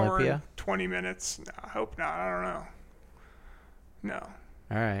highway in Olympia? And 20 minutes. No, I hope not. I don't know. No.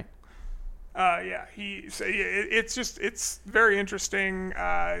 All right. It's very interesting.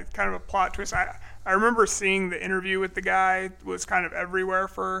 Kind of a plot twist. I remember seeing the interview with the guy was kind of everywhere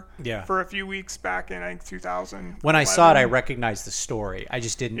for a few weeks back in, I think, 2000. When I saw it, I recognized the story. I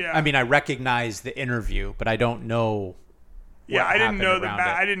just didn't. Yeah. I mean, I recognized the interview, but I don't know. I didn't know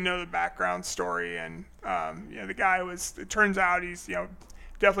the background story, and the guy was. It turns out he's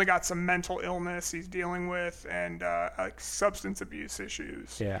definitely got some mental illness he's dealing with, and like substance abuse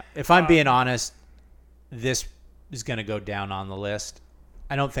issues. Yeah, if I'm being honest, this is going to go down on the list.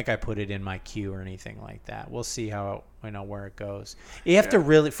 I don't think I put it in my queue or anything like that. We'll see how where it goes. You have to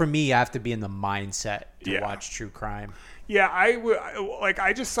really, for me, I have to be in the mindset to watch true crime. Yeah,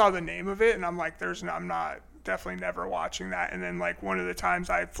 I just saw the name of it, and I'm like, I'm not. Definitely never watching that. And then like one of the times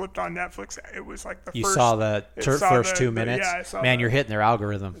I flipped on Netflix, it was like the first. Saw the first 2 minutes. I saw Man, you're hitting their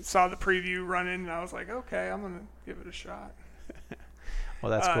algorithm. Saw the preview running, and I was like, okay, I'm gonna give it a shot. Well,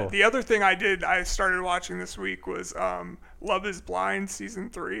 that's cool. The other thing I started watching this week was Love Is Blind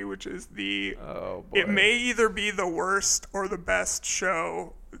season 3, which is it may either be the worst or the best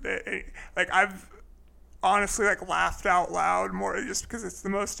show. I've honestly laughed out loud more just because it's the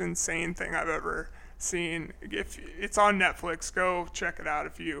most insane thing I've ever seen. If it's on Netflix, go check it out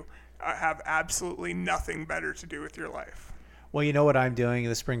if you have absolutely nothing better to do with your life. Well, you know what I'm doing?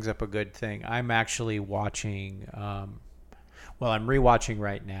 This brings up a good thing. I'm actually watching I'm rewatching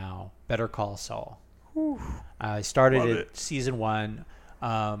right now Better Call Saul. Whew. I started season 1.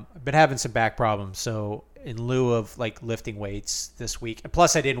 I've been having some back problems, so in lieu of lifting weights this week, and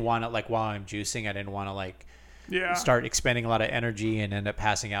plus I didn't want to while I'm juicing, I didn't want to start expending a lot of energy and end up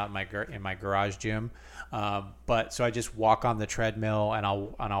passing out in my garage gym. But so I just walk on the treadmill and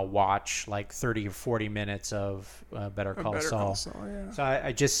I'll watch 30 or 40 minutes of Better Call Saul. Yeah. So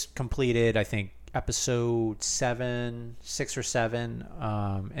I just completed, I think, episode 6 or 7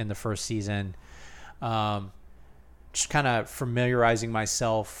 in the first season. Just kind of familiarizing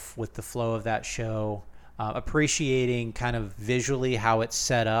myself with the flow of that show, appreciating kind of visually how it's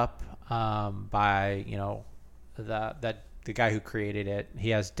set up by the guy who created it. He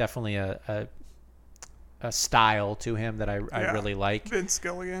has definitely a a style to him that I really like. Vince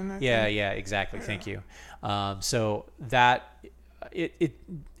Gilligan. Yeah, exactly. Yeah. Thank you. So that it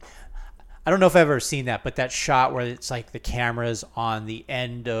I don't know if I've ever seen that, but that shot where it's like the camera's on the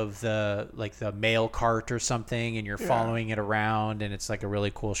end of the mail cart or something, and you're following it around, and it's like a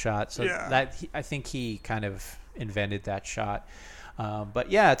really cool shot. So that I think he kind of invented that shot.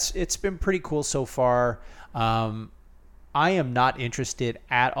 But yeah, it's been pretty cool so far. I am not interested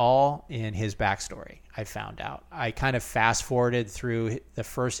at all in his backstory. I found out. I kind of fast forwarded through the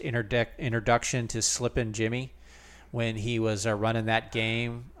first introduction to Slippin' Jimmy when he was running that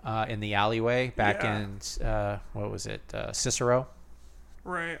game in the alleyway back in what was it, Cicero?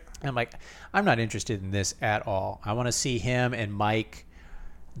 Right. I'm like, I'm not interested in this at all. I want to see him and Mike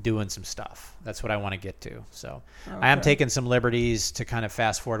doing some stuff. That's what I want to get to. So I am taking some liberties to kind of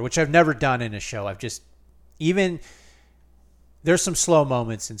fast forward, which I've never done in a show. I've just there's some slow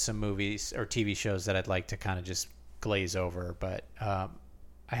moments in some movies or TV shows that I'd like to kind of just glaze over, but I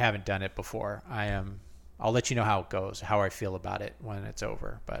haven't done it before. I'll let you know how it goes, how I feel about it when it's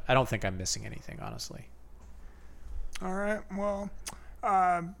over, but I don't think I'm missing anything, honestly. All right. Well,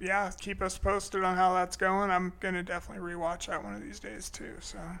 keep us posted on how that's going. I'm going to definitely rewatch that one of these days too.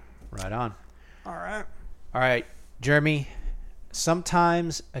 So. Right on. All right, Jeremy,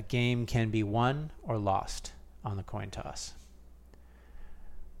 sometimes a game can be won or lost on the coin toss.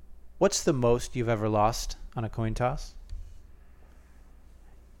 What's the most you've ever lost on a coin toss?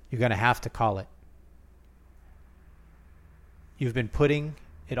 You're going to have to call it. You've been putting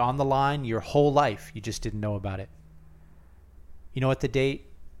it on the line your whole life. You just didn't know about it. You know what the date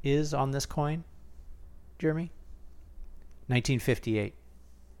is on this coin, Jeremy? 1958.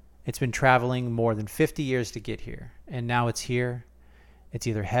 It's been traveling more than 50 years to get here, and now it's here. It's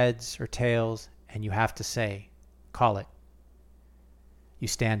either heads or tails, and you have to say, call it. You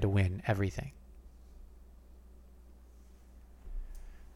stand to win everything.